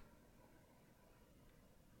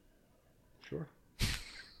 Sure.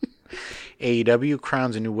 AEW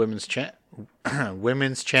crowns a new women's champion,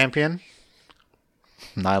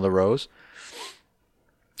 Nyla Rose.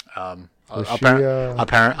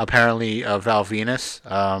 Apparently, Val Venus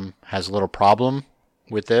has a little problem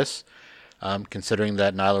with this, considering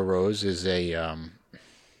that Nyla Rose is a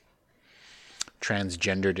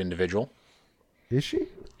transgendered individual. Is she?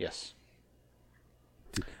 Yes.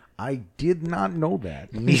 I did not know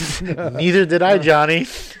that. Neither did I, Johnny.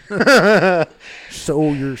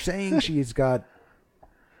 So you're saying she's got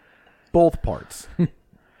both parts?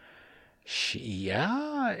 So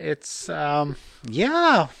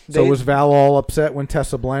was Val all upset when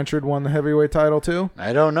Tessa Blanchard won the heavyweight title too?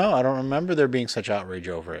 I don't know. I don't remember there being such outrage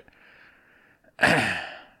over it.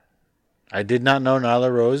 I did not know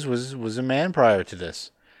Nyla Rose was a man prior to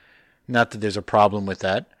this. Not that there's a problem with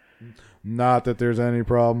that. Not that there's any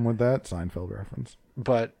problem with that Seinfeld reference.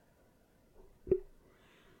 But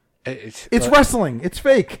it's wrestling. It's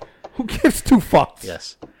fake. Who gives 2 fucks?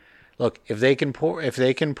 Yes. Look, if they can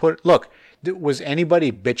put. Look, was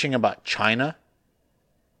anybody bitching about China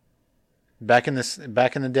back in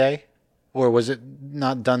the day, or was it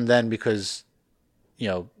not done then because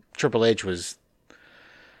Triple H was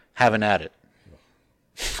having at it?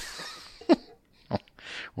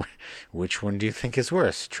 Which one do you think is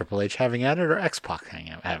worse, Triple H having at it or X-Pac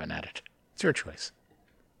having at it? It's your choice.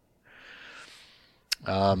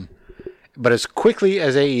 But as quickly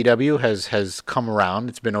as AEW has come around,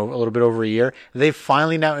 it's been a little bit over a year, they've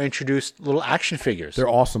finally now introduced little action figures. They're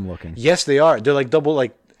awesome looking. Yes, they are. They're like double,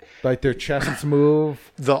 like their chests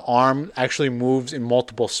move. The arm actually moves in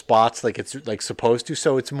multiple spots like it's like supposed to.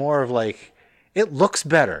 So it's more of like It looks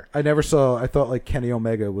better. I never saw. I thought like Kenny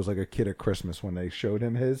Omega was like a kid at Christmas when they showed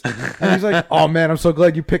him his, and he's like, "Oh man, I'm so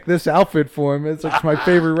glad you picked this outfit for him. It's like my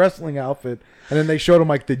favorite wrestling outfit." And then they showed him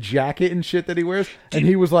like the jacket and shit that he wears, and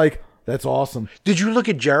he was like, "That's awesome." Did you look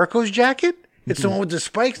at Jericho's jacket? It's the one with the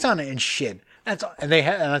spikes on it and shit. And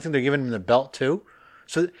I think they're giving him the belt too.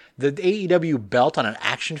 So the AEW belt on an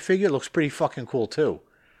action figure looks pretty fucking cool too.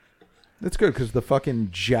 That's good because the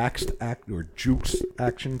fucking Jukes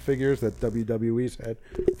action figures that WWE's had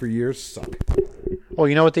for years suck. Well,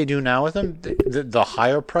 you know what they do now with them? The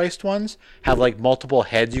higher priced ones have like multiple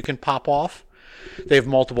heads you can pop off. They have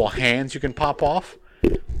multiple hands you can pop off.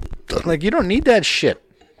 Like, you don't need that shit.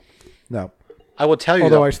 No. I will tell you,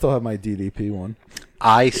 Although though, I still have my DDP one.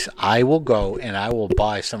 I will go and I will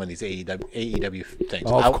buy some of these AEW things.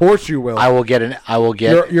 Oh, of course you will. I will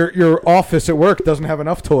get your office at work doesn't have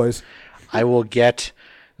enough toys. I will get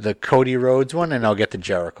the Cody Rhodes one, and I'll get the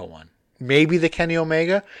Jericho one. Maybe the Kenny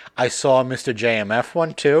Omega. I saw Mr. JMF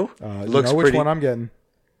one, too. Looks you know which pretty... one I'm getting?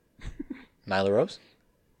 Nyla Rose?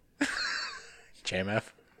 JMF?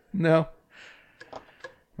 No.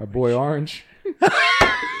 My boy Orange.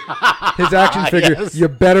 His action figure, yes. You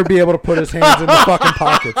better be able to put his hands in the fucking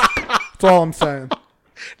pockets. That's all I'm saying.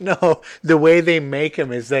 No, the way they make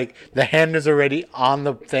him is like the hand is already on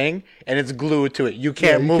the thing and it's glued to it. You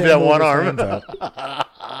can't move that one arm.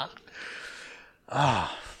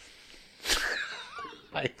 I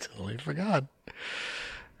totally forgot.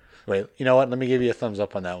 Wait, you know what? Let me give you a thumbs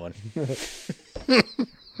up on that one.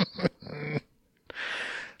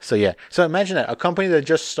 So imagine that. A company that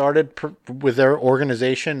just started with their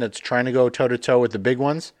organization that's trying to go toe-to-toe with the big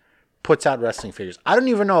ones puts out wrestling figures. I don't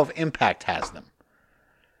even know if Impact has them.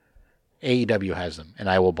 AEW has them, and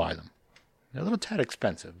I will buy them. They're a little tad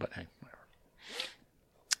expensive, but hey,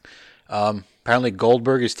 whatever. Apparently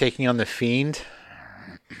Goldberg is taking on The Fiend.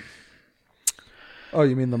 Oh,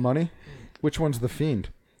 you mean the money? Which one's The Fiend?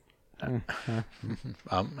 Bray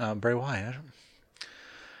Wyatt.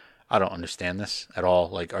 I don't understand this at all.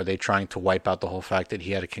 Like, are they trying to wipe out the whole fact that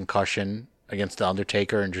he had a concussion against The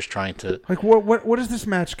Undertaker and just trying to... Like, what is this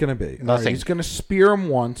match going to be? Nothing. Right, he's going to spear him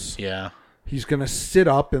once. Yeah. He's going to sit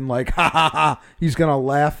up and like, ha ha ha. He's going to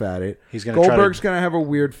laugh at it. He's going Goldberg's going to have a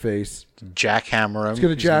weird face. Jackhammer him. He's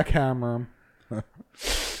going to jackhammer him.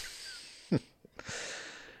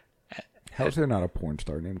 How is there not a porn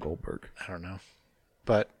star named Goldberg? I don't know.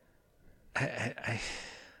 But I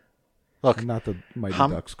look. Not the Mighty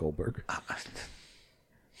Ducks Goldberg.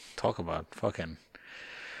 Talk about fucking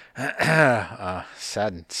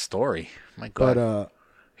sad story. My God. But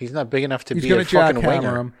he's not big enough to be a fucking winger. He's going to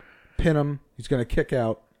jackhammer him, pin him. He's going to kick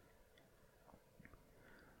out.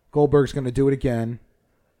 Goldberg's going to do it again.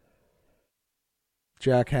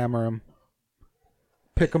 Jackhammer him.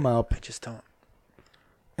 Pick him up. I just don't.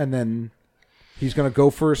 And then he's going to go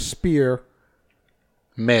for a spear.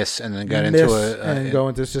 Miss, and then go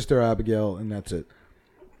into Sister Abigail, and that's it.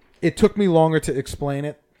 It took me longer to explain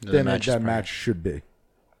it than that match should be.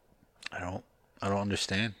 I don't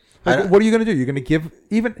understand. Like, what are you going to do? You're going to give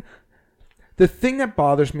even... The thing that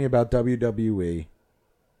bothers me about WWE,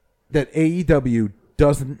 that AEW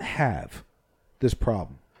doesn't have this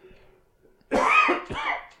problem,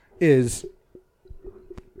 is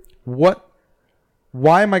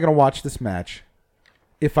why am I going to watch this match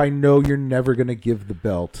if I know you're never going to give the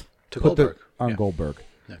belt to Goldberg on Goldberg?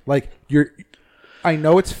 Yeah. Like, I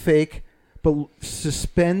know it's fake, but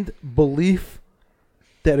suspend belief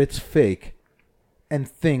that it's fake and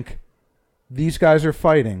think these guys are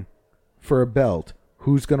fighting for a belt.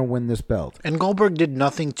 Who's going to win this belt? And Goldberg did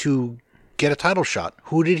nothing to get a title shot.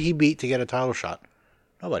 Who did he beat to get a title shot?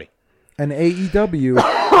 Nobody. And AEW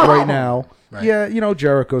right now, right. Yeah,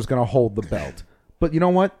 Jericho's going to hold the belt. But you know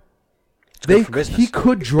what? He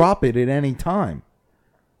could drop it at any time.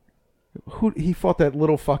 He fought that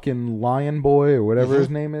little fucking lion boy or whatever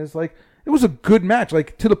his name is. Like, it was a good match.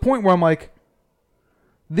 Like, to the point where I'm like,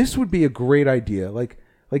 this would be a great idea. Like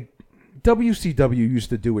WCW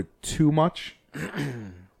used to do it too much,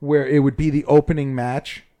 where it would be the opening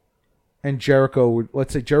match, and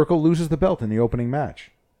let's say Jericho loses the belt in the opening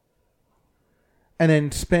match, and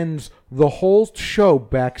then spends the whole show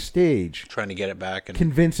backstage trying to get it back and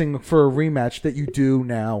convincing for a rematch that you do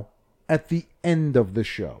now at the end of the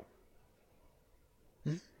show.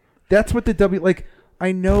 That's what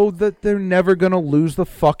I know that they're never going to lose the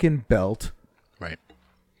fucking belt right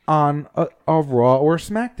on a Raw or a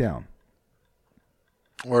SmackDown.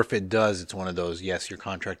 Or if it does, it's one of those, yes, your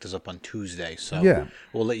contract is up on Tuesday, so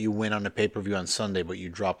we'll let you win on the pay-per-view on Sunday, but you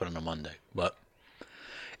drop it on a Monday.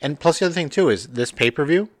 And plus the other thing, too, is this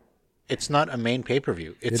pay-per-view, it's not a main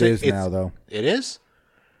pay-per-view. It is now, though. It is?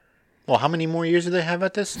 Well, how many more years do they have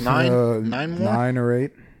at this? Nine more? 9 or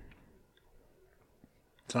 8.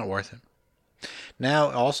 It's not worth it. Now,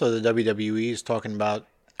 also, the WWE is talking about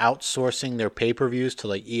outsourcing their pay-per-views to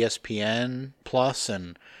like ESPN Plus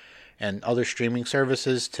and other streaming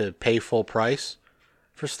services to pay full price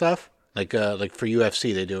for stuff. Like for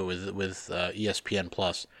UFC, they do it with ESPN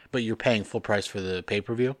Plus, but you're paying full price for the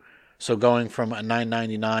pay-per-view. So going from a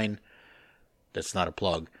 $9.99, that's not a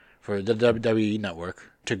plug, for the WWE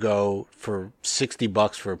Network to go for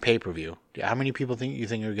 $60 for a pay-per-view. How many people think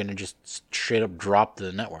are going to just straight up drop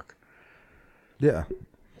the network? Yeah.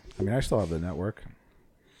 I mean, I still have the network.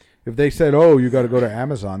 If they said, "Oh, you got to go to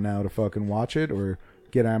Amazon now to fucking watch it or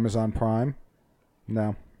get Amazon Prime,"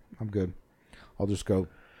 no, I'm good. I'll just go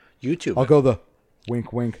YouTube. I'll go the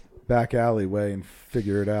wink, wink back alleyway and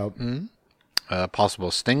figure it out.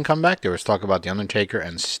 Possible Sting comeback. There was talk about The Undertaker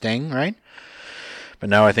and Sting, right? But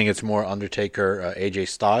now I think it's more Undertaker, AJ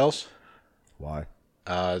Styles. Why?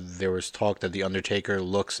 There was talk that The Undertaker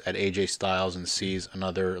looks at AJ Styles and sees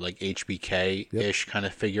another like HBK-ish kind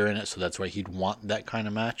of figure in it, so that's why he'd want that kind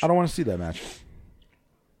of match. I don't want to see that match.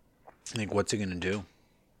 Like, what's it going to do?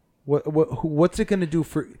 What's it going to do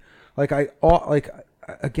for...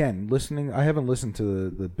 Again, listening... I haven't listened to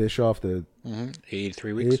the Bischoff,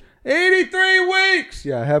 83 weeks? 83 weeks!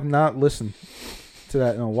 Yeah, I have not listened to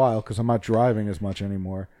that in a while because I'm not driving as much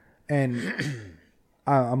anymore. And...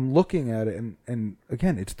 I'm looking at it, and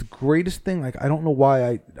again, it's the greatest thing. Like, I don't know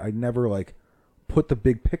why I never, like, put the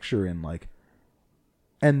big picture in, like,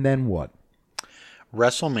 and then what?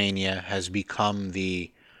 WrestleMania has become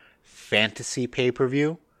the fantasy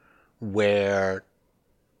pay-per-view where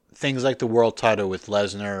things like the world title with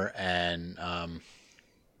Lesnar and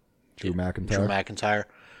Drew McIntyre.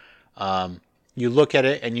 You look at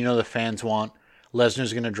it, and you know the fans want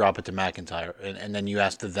Lesnar's going to drop it to McIntyre, and then you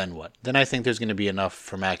ask the then what? Then I think there's going to be enough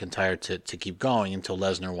for McIntyre to keep going until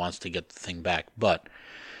Lesnar wants to get the thing back. But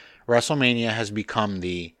WrestleMania has become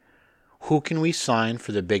the who can we sign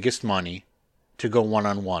for the biggest money to go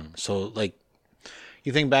one-on-one. So, like,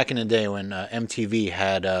 you think back in the day when MTV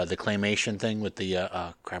had the claymation thing with the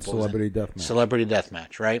Celebrity Deathmatch. Celebrity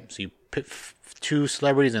Deathmatch, right? So you put two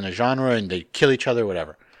celebrities in a genre and they kill each other,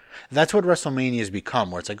 whatever. That's what WrestleMania has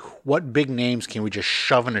become, where it's like, what big names can we just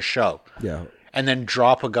shove in a show? Yeah. And then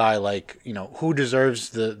drop a guy like, who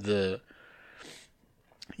deserves the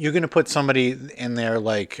you're going to put somebody in there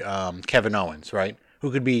like Kevin Owens, right?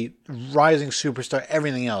 Who could be rising superstar,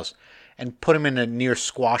 everything else, and put him in a near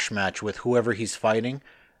squash match with whoever he's fighting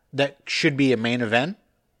that should be a main event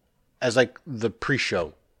as like the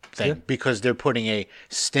pre-show thing, because they're putting a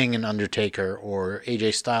Sting and Undertaker or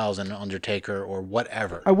AJ Styles and Undertaker or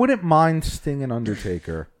whatever. I wouldn't mind Sting and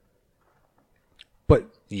Undertaker, but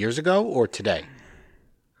Years ago or today?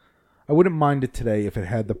 I wouldn't mind it today if it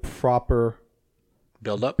had the proper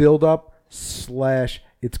Build up? /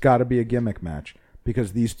 it's got to be a gimmick match,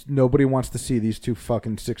 because nobody wants to see these two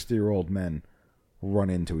fucking 60-year-old men run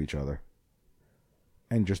into each other.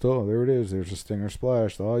 And just, there it is. There's a Stinger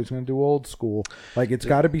Splash. Oh, he's going to do old school. Like, it's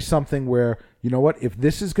got to be something where, you know what? If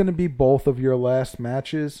this is going to be both of your last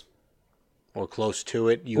matches, or close to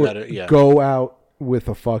it, you got to go out with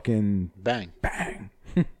a fucking bang.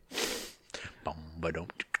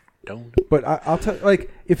 But I'll tell you,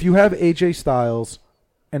 like, if you have AJ Styles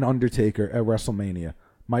and Undertaker at WrestleMania,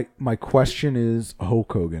 my question is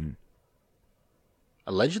Hulk Hogan.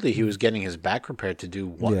 Allegedly, he was getting his back repaired to do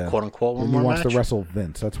quote unquote one more match. He wants to wrestle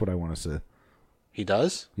Vince. That's what I want to say. He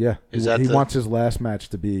does? Yeah. He wants his last match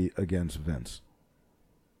to be against Vince.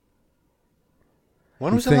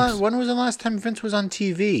 When was the last time Vince was on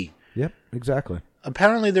TV? Yep, exactly.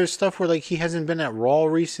 Apparently, there's stuff where like he hasn't been at Raw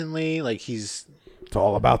recently. Like it's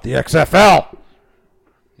all about the XFL.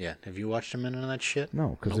 Yeah. Have you watched a minute of that shit?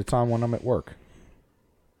 No, because it's on when I'm at work.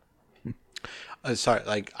 Sorry,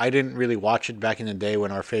 like I didn't really watch it back in the day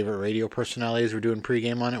when our favorite radio personalities were doing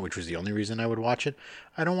pregame on it, which was the only reason I would watch it.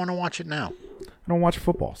 I don't want to watch it now. I don't watch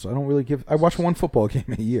football, so I don't really I watch one football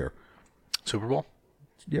game a year. Super Bowl?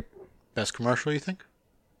 Yep. Best commercial, you think?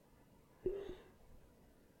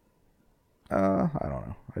 I don't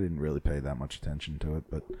know. I didn't really pay that much attention to it,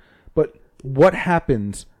 but what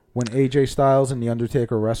happens when AJ Styles and The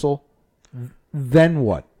Undertaker wrestle? Then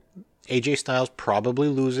what? AJ Styles probably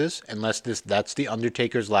loses unless that's The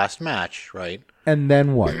Undertaker's last match, right? And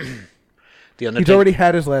then what? He's already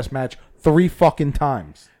had his last match 3 fucking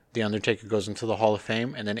times. The Undertaker goes into the Hall of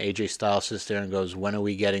Fame, and then AJ Styles sits there and goes, "When are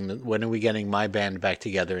we getting my band back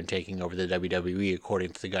together and taking over the WWE?" According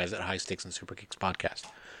to the guys at High Sticks and Super Kicks podcast.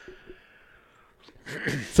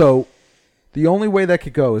 So, the only way that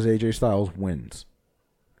could go is AJ Styles wins,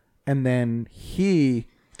 and then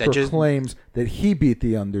proclaims that he beat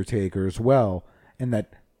The Undertaker as well and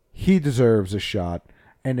that he deserves a shot.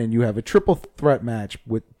 And then you have a triple threat match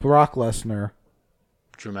with Brock Lesnar.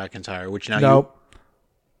 Drew McIntyre, which now Nope.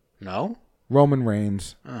 No? Roman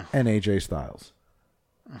Reigns and AJ Styles.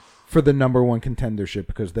 For the number one contendership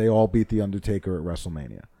because they all beat The Undertaker at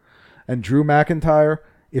WrestleMania. And Drew McIntyre,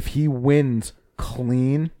 if he wins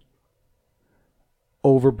clean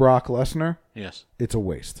over Brock Lesnar, Yes. it's a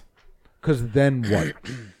waste. Because then what?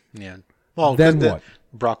 Yeah. Well, Then 'cause what?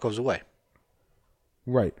 Brock goes away.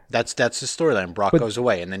 Right. That's the storyline. Brock goes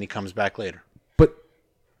away, and then he comes back later. But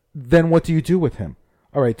then what do you do with him?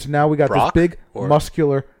 All right, so now we got Brock this big, or-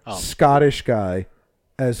 muscular, Scottish guy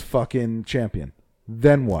as fucking champion.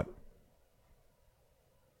 Then what?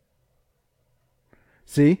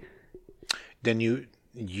 See? Then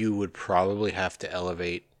you would probably have to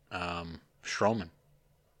elevate Strowman.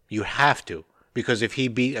 You have to. Because if he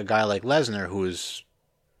beat a guy like Lesnar, who is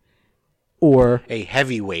Or a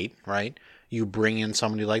heavyweight, right? You bring in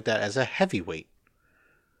somebody like that as a heavyweight.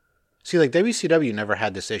 See, like WCW never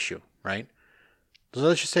had this issue, right? So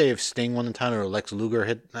let's just say if Sting won the title or Lex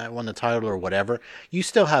Luger won the title or whatever, you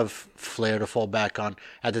still have Flair to fall back on.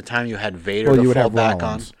 At the time, you had Vader you to would fall have back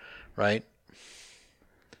Rollins. on, right?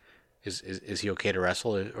 Is he okay to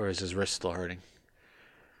wrestle, or is his wrist still hurting?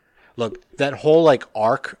 Look, that whole like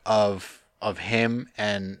arc of him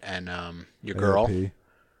and your girl, AOP,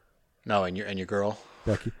 no, and your girl,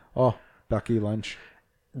 Becky. Oh, Becky Lynch.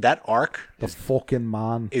 that arc The fucking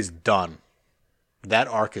man. is done. That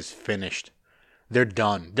arc is finished. They're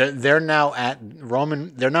done. They're now at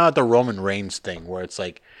Roman. They're now at the Roman Reigns thing where it's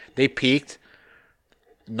like they peaked.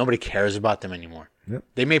 Nobody cares about them anymore. Yep.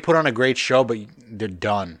 They may put on a great show, but they're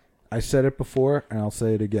done. I said it before, and I'll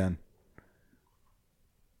say it again.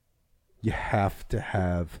 You have to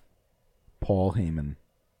have Paul Heyman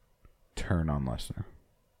turn on Lesnar.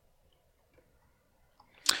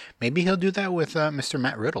 Maybe he'll do that with Mr.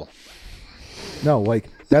 Matt Riddle. No, like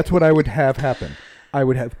that's what I would have happen. I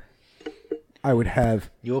would have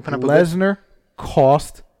You open up a Lesnar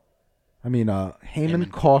cost.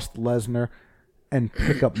 Heyman cost Lesnar and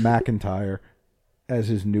pick up McIntyre as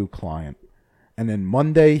his new client, and then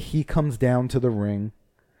Monday he comes down to the ring.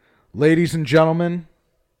 Ladies and gentlemen,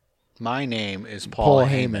 My name is Paul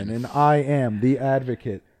Heyman. and I am the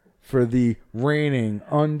advocate for the reigning,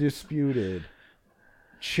 undisputed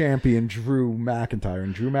champion Drew McIntyre.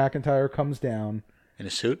 And Drew McIntyre comes down. In a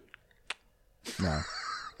suit? No.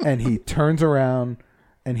 And he turns around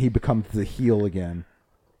and he becomes the heel again.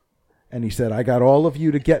 And he said, I got all of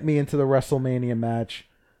you to get me into the WrestleMania match.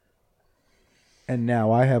 And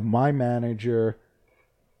now I have my manager.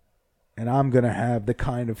 And I'm going to have the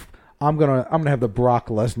kind of... I'm gonna have the Brock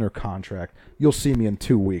Lesnar contract. You'll see me in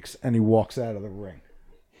 2 weeks. And he walks out of the ring.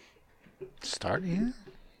 Start, yeah.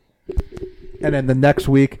 And then the next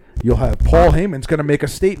week, you'll have Paul Heyman's going to make a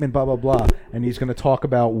statement, blah, blah, blah. And he's going to talk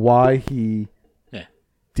about why he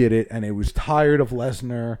did it. And he was tired of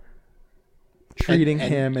Lesnar treating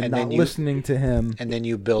him and not listening to him. And then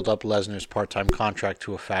you build up Lesnar's part-time contract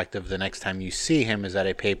to a fact of the next time you see him is at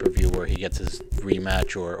a pay-per-view where he gets his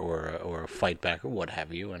rematch or a fight back or what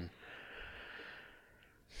have you. And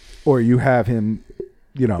Or you have him,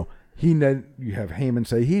 you have Heyman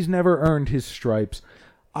say, he's never earned his stripes.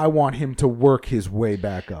 I want him to work his way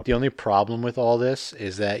back up. the only problem with all this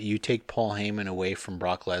is that you take Paul Heyman away from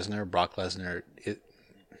Brock Lesnar. Brock Lesnar,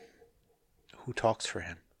 who talks for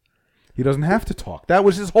him? He doesn't have to talk. That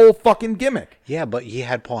was his whole fucking gimmick. Yeah, but he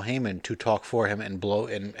had Paul Heyman to talk for him and blow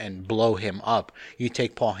him up. You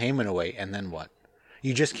take Paul Heyman away, and then what?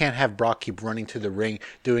 You just can't have Brock keep running to the ring,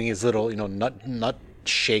 doing his little, nut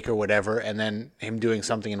shake or whatever, and then him doing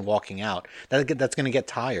something and walking out. That's going to get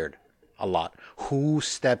tired a lot. Who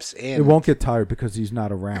steps in? It won't get tired because he's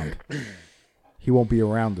not around. He won't be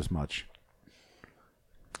around as much.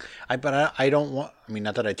 I don't want. I mean,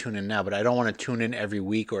 not that I tune in now, but I don't want to tune in every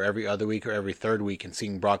week or every other week or every third week and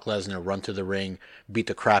seeing Brock Lesnar run to the ring, beat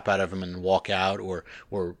the crap out of him, and walk out, or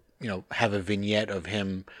have a vignette of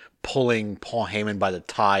him pulling Paul Heyman by the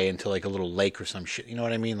tie into like a little lake or some shit. You know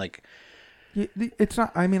what I mean? Like, it's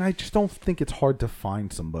not. I mean, I just don't think it's hard to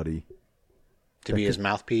find somebody to be his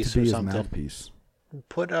mouthpiece to be or his something. mouthpiece.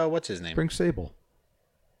 Put what's his name? Bring Sable.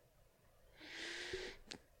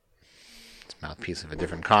 Mouthpiece of a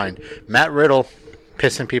different kind. Matt Riddle,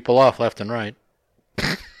 pissing people off left and right.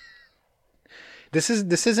 This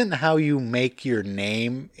isn't how you make your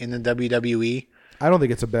name in the WWE. I don't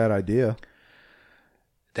think it's a bad idea.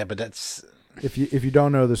 But that's If you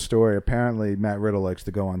don't know the story, apparently Matt Riddle likes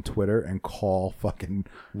to go on Twitter and call fucking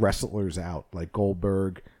wrestlers out, like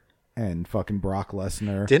Goldberg and fucking Brock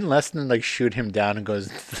Lesnar. Didn't Lesnar like shoot him down and goes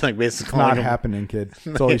like basically It's not happening, kid.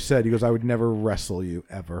 That's all he said. He goes, I would never wrestle you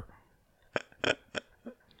ever.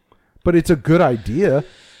 But it's a good idea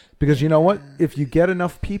because you know what? If you get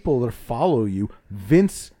enough people to follow you,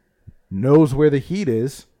 Vince knows where the heat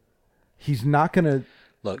is. He's not going to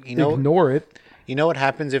ignore it. You know what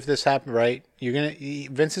happens if this happened, right?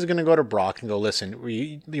 Vince is gonna go to Brock and go, listen,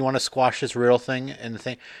 you want to squash this real thing and the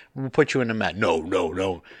thing? We'll put you in the match.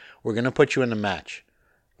 No. We're gonna put you in the match.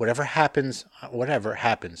 Whatever happens. Yeah,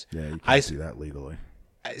 you can't do that legally.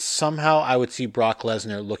 Somehow I would see Brock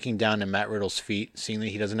Lesnar looking down at Matt Riddle's feet, seeing that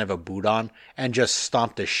he doesn't have a boot on, and just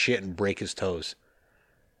stomp the shit and break his toes.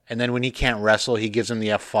 And then when he can't wrestle, he gives him the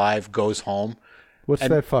F5, goes home. What's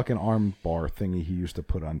that fucking arm bar thingy he used to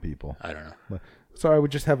put on people? I don't know. So I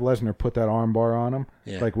would just have Lesnar put that arm bar on him,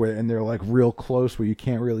 and they're like real close where you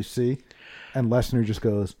can't really see, and Lesnar just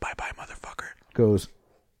goes, "Bye-bye, motherfucker." Goes,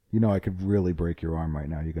 I could really break your arm right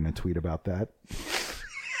now. You're gonna tweet about that?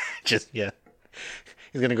 He's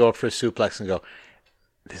gonna go up for a suplex and go,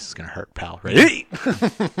 "This is gonna hurt, pal." Ready?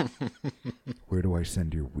 Where do I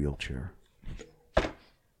send your wheelchair?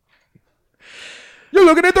 You're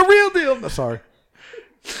looking at the real deal. No, sorry.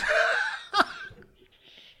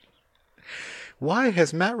 Why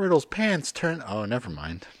has Matt Riddle's pants turned... Oh, never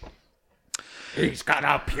mind. He's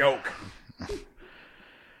gonna puke.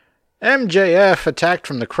 MJF attacked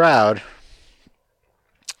from the crowd.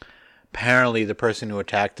 Apparently the person who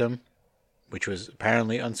attacked him, which was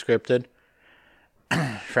apparently unscripted,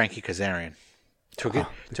 Frankie Kazarian, took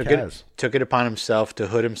it upon himself to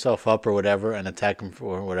hood himself up or whatever and attack him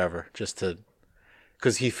for whatever, just to...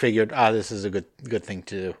 Because he figured, this is a good thing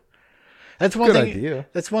to do. That's one thing. Idea.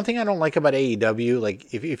 That's one thing I don't like about AEW.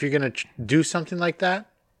 Like, if you're gonna do something like that,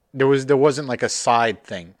 there wasn't like a side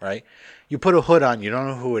thing, right? You put a hood on, you don't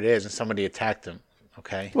know who it is, and somebody attacked him.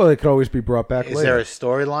 Okay. Well, it could always be brought back later. Is there a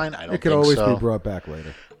storyline? I don't think so. It could always be brought back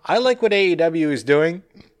later. I like what AEW is doing.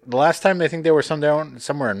 The last time I think they were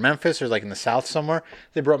somewhere in Memphis or like in the South somewhere,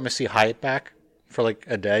 they brought Missy Hyatt back for like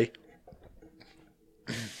a day.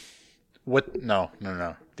 What? No.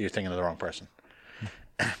 You're thinking of the wrong person.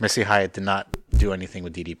 Missy Hyatt did not do anything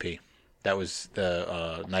with DDP. That was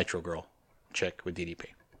the Nitro Girl chick with DDP.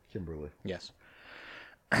 Kimberly. Yes.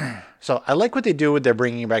 So I like what they do with they're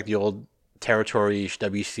bringing back the old territory-ish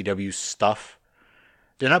WCW stuff.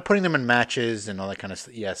 They're not putting them in matches and all that kind of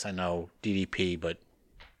stuff. Yes, I know DDP, but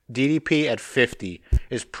DDP at 50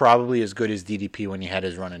 is probably as good as DDP when he had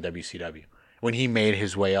his run in WCW. When he made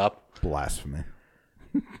his way up. Blasphemy.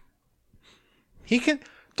 He can...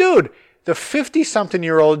 Dude... The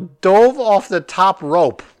 50-something-year-old dove off the top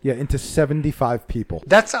rope. Yeah, into 75 people.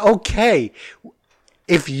 That's okay.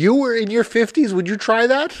 If you were in your 50s, would you try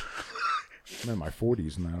that? I'm in my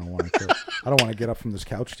 40s, and I don't want to get up from this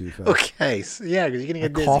couch too fast. Okay, so, yeah, because you're gonna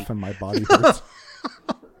get dizzy. Cough and my body hurts.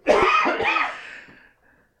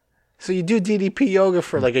 So you do DDP yoga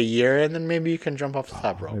for like a year, and then maybe you can jump off the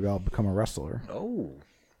top rope. Maybe I'll become a wrestler. Oh,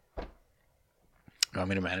 you want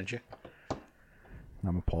me to manage you?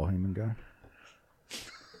 I'm a Paul Heyman guy.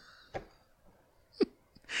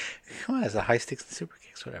 Come on, it's a high sticks and super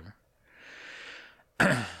kicks, whatever.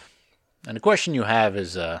 And the question you have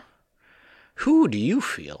is, who do you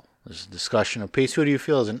feel? This is a discussion of peace. Who do you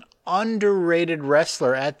feel is an underrated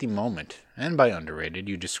wrestler at the moment? And by underrated,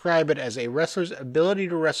 you describe it as a wrestler's ability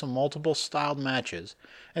to wrestle multiple styled matches,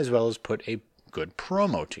 as well as put a good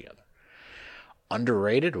promo together.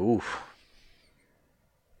 Underrated? Oof.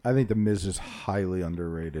 I think The Miz is highly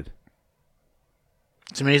underrated.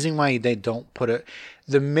 It's amazing why they don't put it.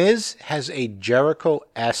 The Miz has a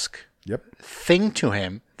Jericho-esque thing to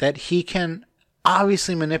him that he can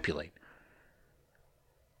obviously manipulate.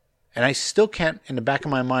 And I still can't, in the back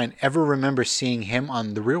of my mind, ever remember seeing him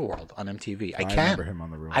on The Real World on MTV. I can't. I remember him on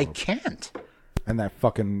The Real World. I can't. And that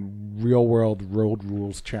fucking Real World Road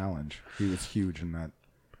Rules challenge. He was huge in that.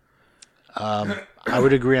 I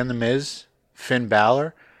would agree on The Miz. Finn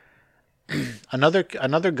Balor.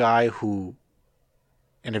 Another guy who,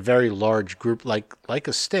 in a very large group like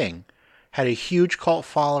a Sting, had a huge cult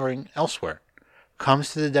following elsewhere,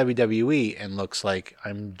 comes to the WWE and looks like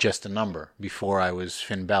I'm just a number before I was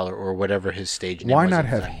Finn Balor or whatever his stage name was. Why not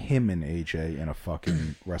have him and AJ in a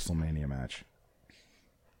fucking WrestleMania match?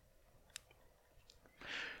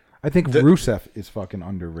 I think Rusev is fucking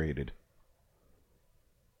underrated.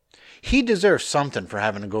 He deserves something for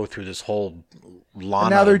having to go through this whole Lana.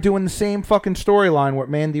 And now they're doing the same fucking storyline with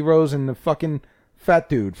Mandy Rose and the fucking fat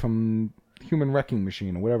dude from Human Wrecking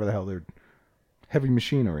Machine or whatever the hell they're... Heavy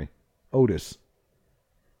Machinery. Otis.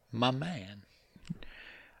 My man.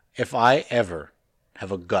 If I ever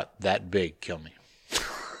have a gut that big, kill me.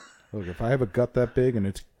 Look, if I have a gut that big and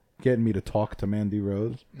it's getting me to talk to Mandy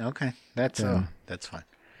Rose, Okay, that's Yeah. fine.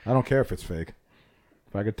 I don't care if it's fake.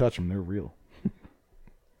 If I could touch them, they're real.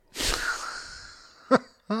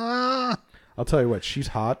 I'll tell you what, she's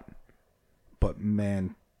hot, but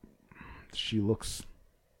man, she looks.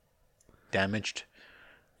 Damaged.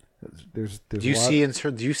 There's Do you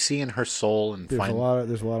see in her soul and There's find? a lot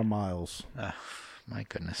of miles. My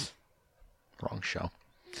goodness, wrong show.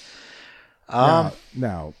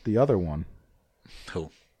 Now the other one,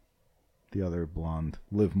 Who? the other blonde,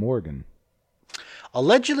 Liv Morgan.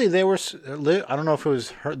 Allegedly, they were. I don't know if it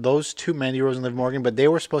was those two, Mandy Rose and Liv Morgan, but they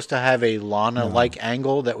were supposed to have a Lana-like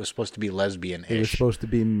angle that was supposed to be lesbian-ish. It was supposed to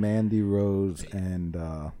be Mandy Rose and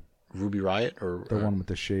Ruby Riot or the one with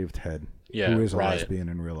the shaved head. Yeah, who is a Riot. lesbian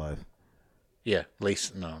in real life. Yeah,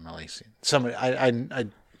 Lacey. No, not Lacey. Somebody. I.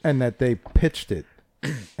 And that they pitched it,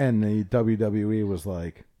 and the WWE was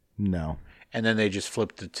like, no. And then they just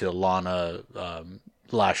flipped it to Lana,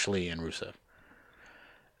 Lashley, and Rusev.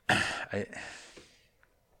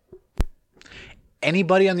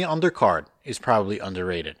 Anybody on the undercard is probably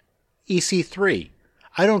underrated. EC3.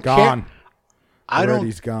 I don't Gone. care. I don't.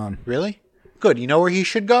 He's gone. Really? Good. You know where he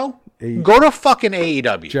should go? Go to fucking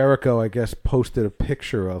AEW. Jericho, I guess, posted a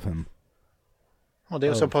picture of him. Well, they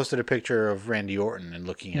also posted a picture of Randy Orton and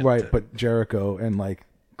looking at Right, but Jericho and like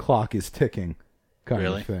clock is ticking kind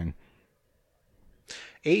Really? of thing.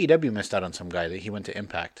 AEW missed out on some guy that he went to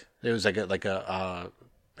Impact. There was an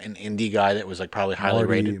indie guy that was like probably highly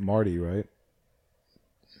rated. Marty, right?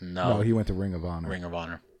 No, No, he went to Ring of Honor. Ring of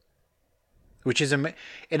Honor. Which is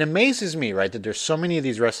it amazes me, right, that there's so many of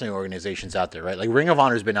these wrestling organizations out there, right? Like Ring of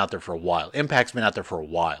Honor's been out there for a while. Impact's been out there for a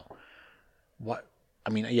while. What? I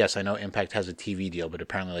mean, yes, I know Impact has a TV deal, but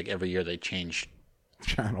apparently, like every year they change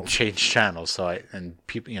channels. So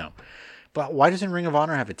people, but why doesn't Ring of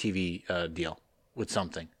Honor have a TV deal with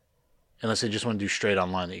something? Unless they just want to do straight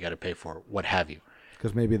online that you got to pay for, what have you?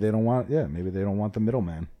 Because maybe they don't want the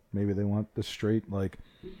middleman. Maybe they want the straight, like,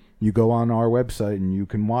 you go on our website and you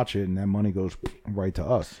can watch it and that money goes right to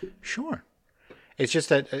us. Sure. It's just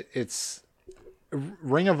that it's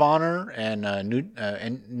Ring of Honor and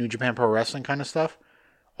New Japan Pro Wrestling kind of stuff.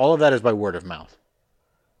 All of that is by word of mouth.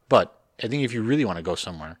 But I think if you really want to go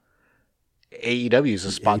somewhere, AEW is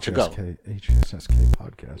a spot to go. HSSK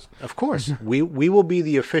podcast. Of course. we will be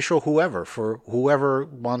the official whoever for whoever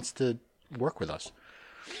wants to work with us.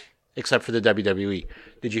 Except for the WWE.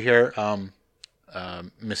 Did you hear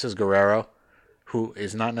Mrs. Guerrero, who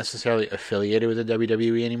is not necessarily affiliated with the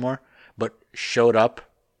WWE anymore, but showed up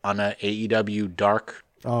on a AEW Dark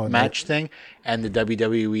match thing, and the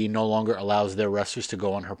WWE no longer allows their wrestlers to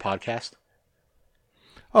go on her podcast?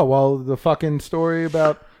 Oh, well, the fucking story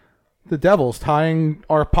about the Devils tying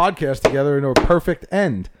our podcast together into a perfect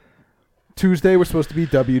end. Tuesday was supposed to be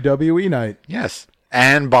WWE night. Yes.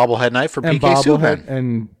 And bobblehead night for And PK bobblehead, Subban.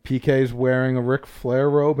 and PK's wearing a Ric Flair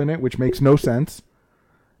robe in it, which makes no sense.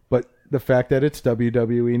 But the fact that it's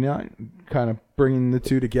WWE night, kind of bringing the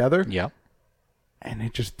two together. Yeah. And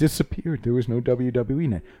it just disappeared. There was no WWE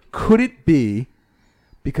night. Could it be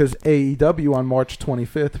because AEW on March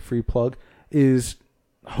 25th, free plug, is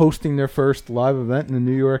hosting their first live event in the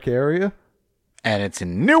New York area? And it's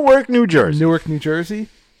in Newark, New Jersey. Newark, New Jersey?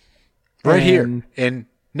 Right here And- in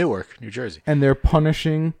Newark, New Jersey. And they're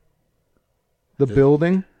punishing the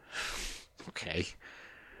building Okay.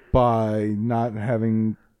 by not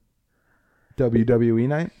having WWE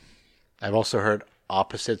night? I've also heard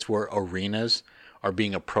opposites where arenas are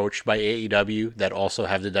being approached by AEW that also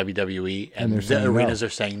have the WWE, and they're the saying arenas no. are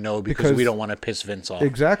saying no because Because- we don't want to piss Vince off.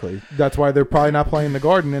 Exactly. That's why they're probably not playing the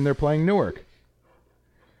Garden and they're playing Newark.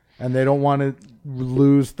 And they don't want to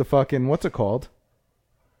lose the fucking, what's it called?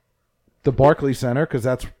 The Barclays Center, because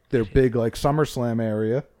that's their big, like, SummerSlam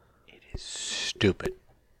area. Stupid.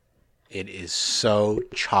 It is so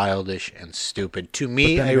childish and stupid. To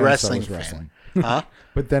me, Then a again, wrestling so is fan. wrestling. Huh?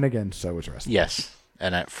 But then again, so is wrestling. Yes.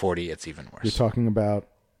 And at 40, it's even You're worse. talking about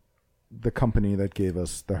the company that gave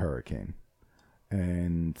us the Hurricane.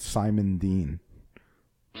 And Simon Dean.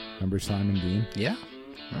 Remember Simon Dean? Yeah.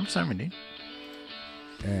 Remember Simon Dean?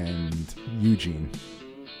 And Eugene.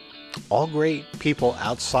 All great people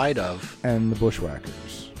outside of, And the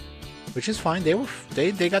Bushwhackers. which is fine.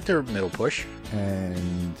 They got their middle push.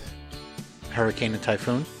 And Hurricane and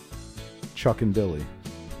Typhoon. Chuck and Billy.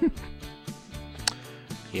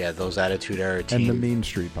 Yeah, those Attitude Era team. And the Mean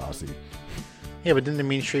Street Posse. Yeah, but didn't the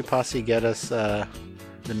Mean Street Posse get us not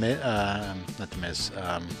the Miz,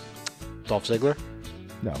 Dolph Ziggler?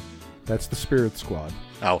 No, that's the Spirit Squad.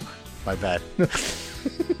 Oh, my bad.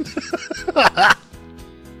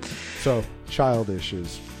 So, childish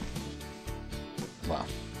is... Wow.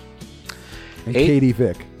 And 8? Katie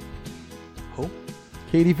Vick. Who?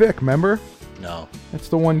 Katie Vick, remember? No. That's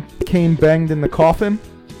the one Kane banged in the coffin.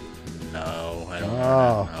 No, I don't know.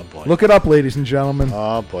 Oh, Oh, boy. look it up, ladies and gentlemen.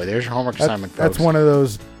 Oh, boy. There's your homework assignment, That's folks. one of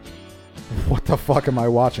those. What the fuck am I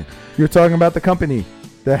watching? You're talking about the company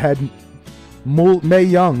that had Mae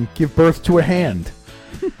Young give birth to a hand.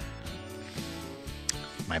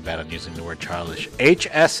 My bad, I'm using the word childish.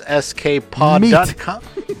 HSSKpod.com.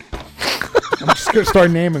 I'm just going to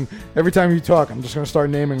start naming. Every time you talk, I'm just going to start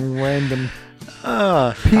naming random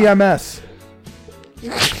PMS.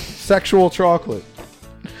 Sexual chocolate.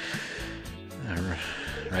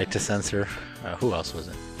 Right to censor. Who else was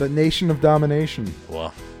it? The Nation of Domination.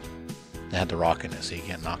 Well, they had the rock in it, so you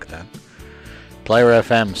can't knock that. Player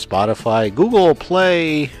FM, Spotify, Google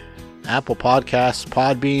Play, Apple Podcasts,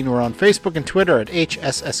 Podbean. We're on Facebook and Twitter at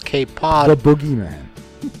HSSKpod. The Boogeyman.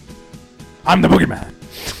 I'm the Boogeyman.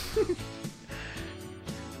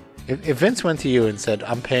 If Vince went to you and said,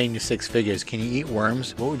 I'm paying you 6 figures, can you eat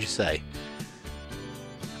worms? What would you say?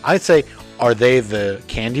 I'd say, are they the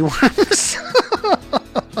candy worms?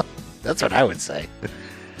 That's what I would say.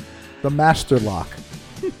 The Master Lock.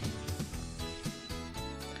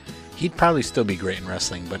 He'd probably still be great in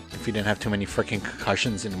wrestling, but if he didn't have too many freaking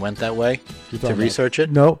concussions and went that way to talking research it.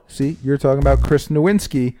 No, see, you're talking about Chris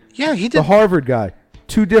Nowinski, Yeah, he the did. Harvard guy.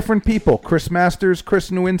 2 different people. Chris Masters, Chris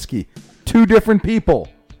Nowinski. 2 different people.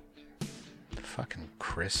 Fucking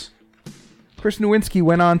Chris. Chris Nowinski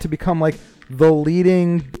went on to become like the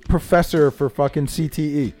leading professor for fucking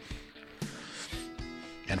CTE.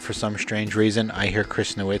 And for some strange reason, I hear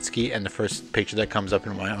Chris Nowitzki, and the first picture that comes up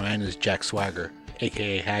in my mind is Jack Swagger,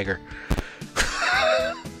 a.k.a. Hager.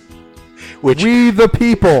 We the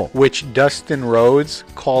people. Which Dustin Rhodes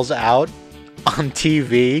calls out on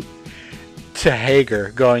TV to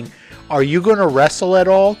Hager, going, are you going to wrestle at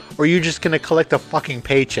all, or are you just going to collect a fucking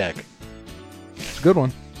paycheck? It's a good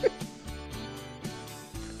one.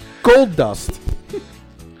 Gold Dust.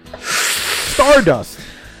 Stardust.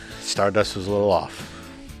 Stardust was a little off.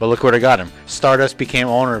 But look where they got him. Stardust became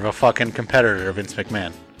owner of a fucking competitor of Vince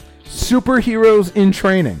McMahon. Superheroes in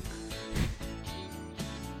training.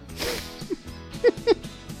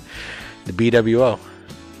 The BWO.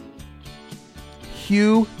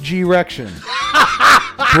 Hugh G-Rection.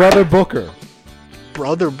 Brother Booker.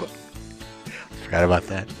 Forgot about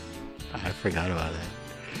that.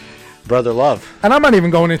 Brother Love. And I'm not even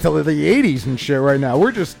going into the 80s and shit right now.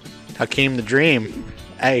 We're just Hakeem the Dream,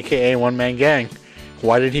 a.k.a. One Man Gang.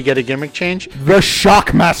 Why did he get a gimmick change? the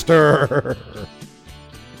Shockmaster.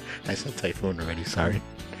 I said Typhoon already, sorry.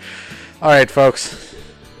 Alright, folks.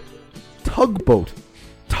 Tugboat.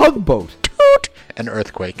 An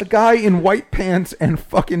earthquake. A guy in white pants and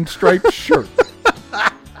fucking striped shirt.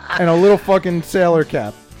 And a little fucking sailor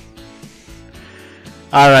cap.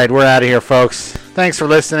 Alright, we're out of here, folks. Thanks for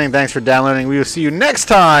listening. Thanks for downloading. We will see you next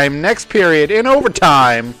time, next period, in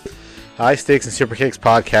overtime. High Stakes and Super Kicks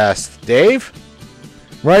podcast. Dave?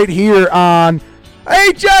 Right here on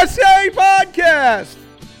HSA Podcast.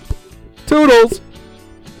 Toodles.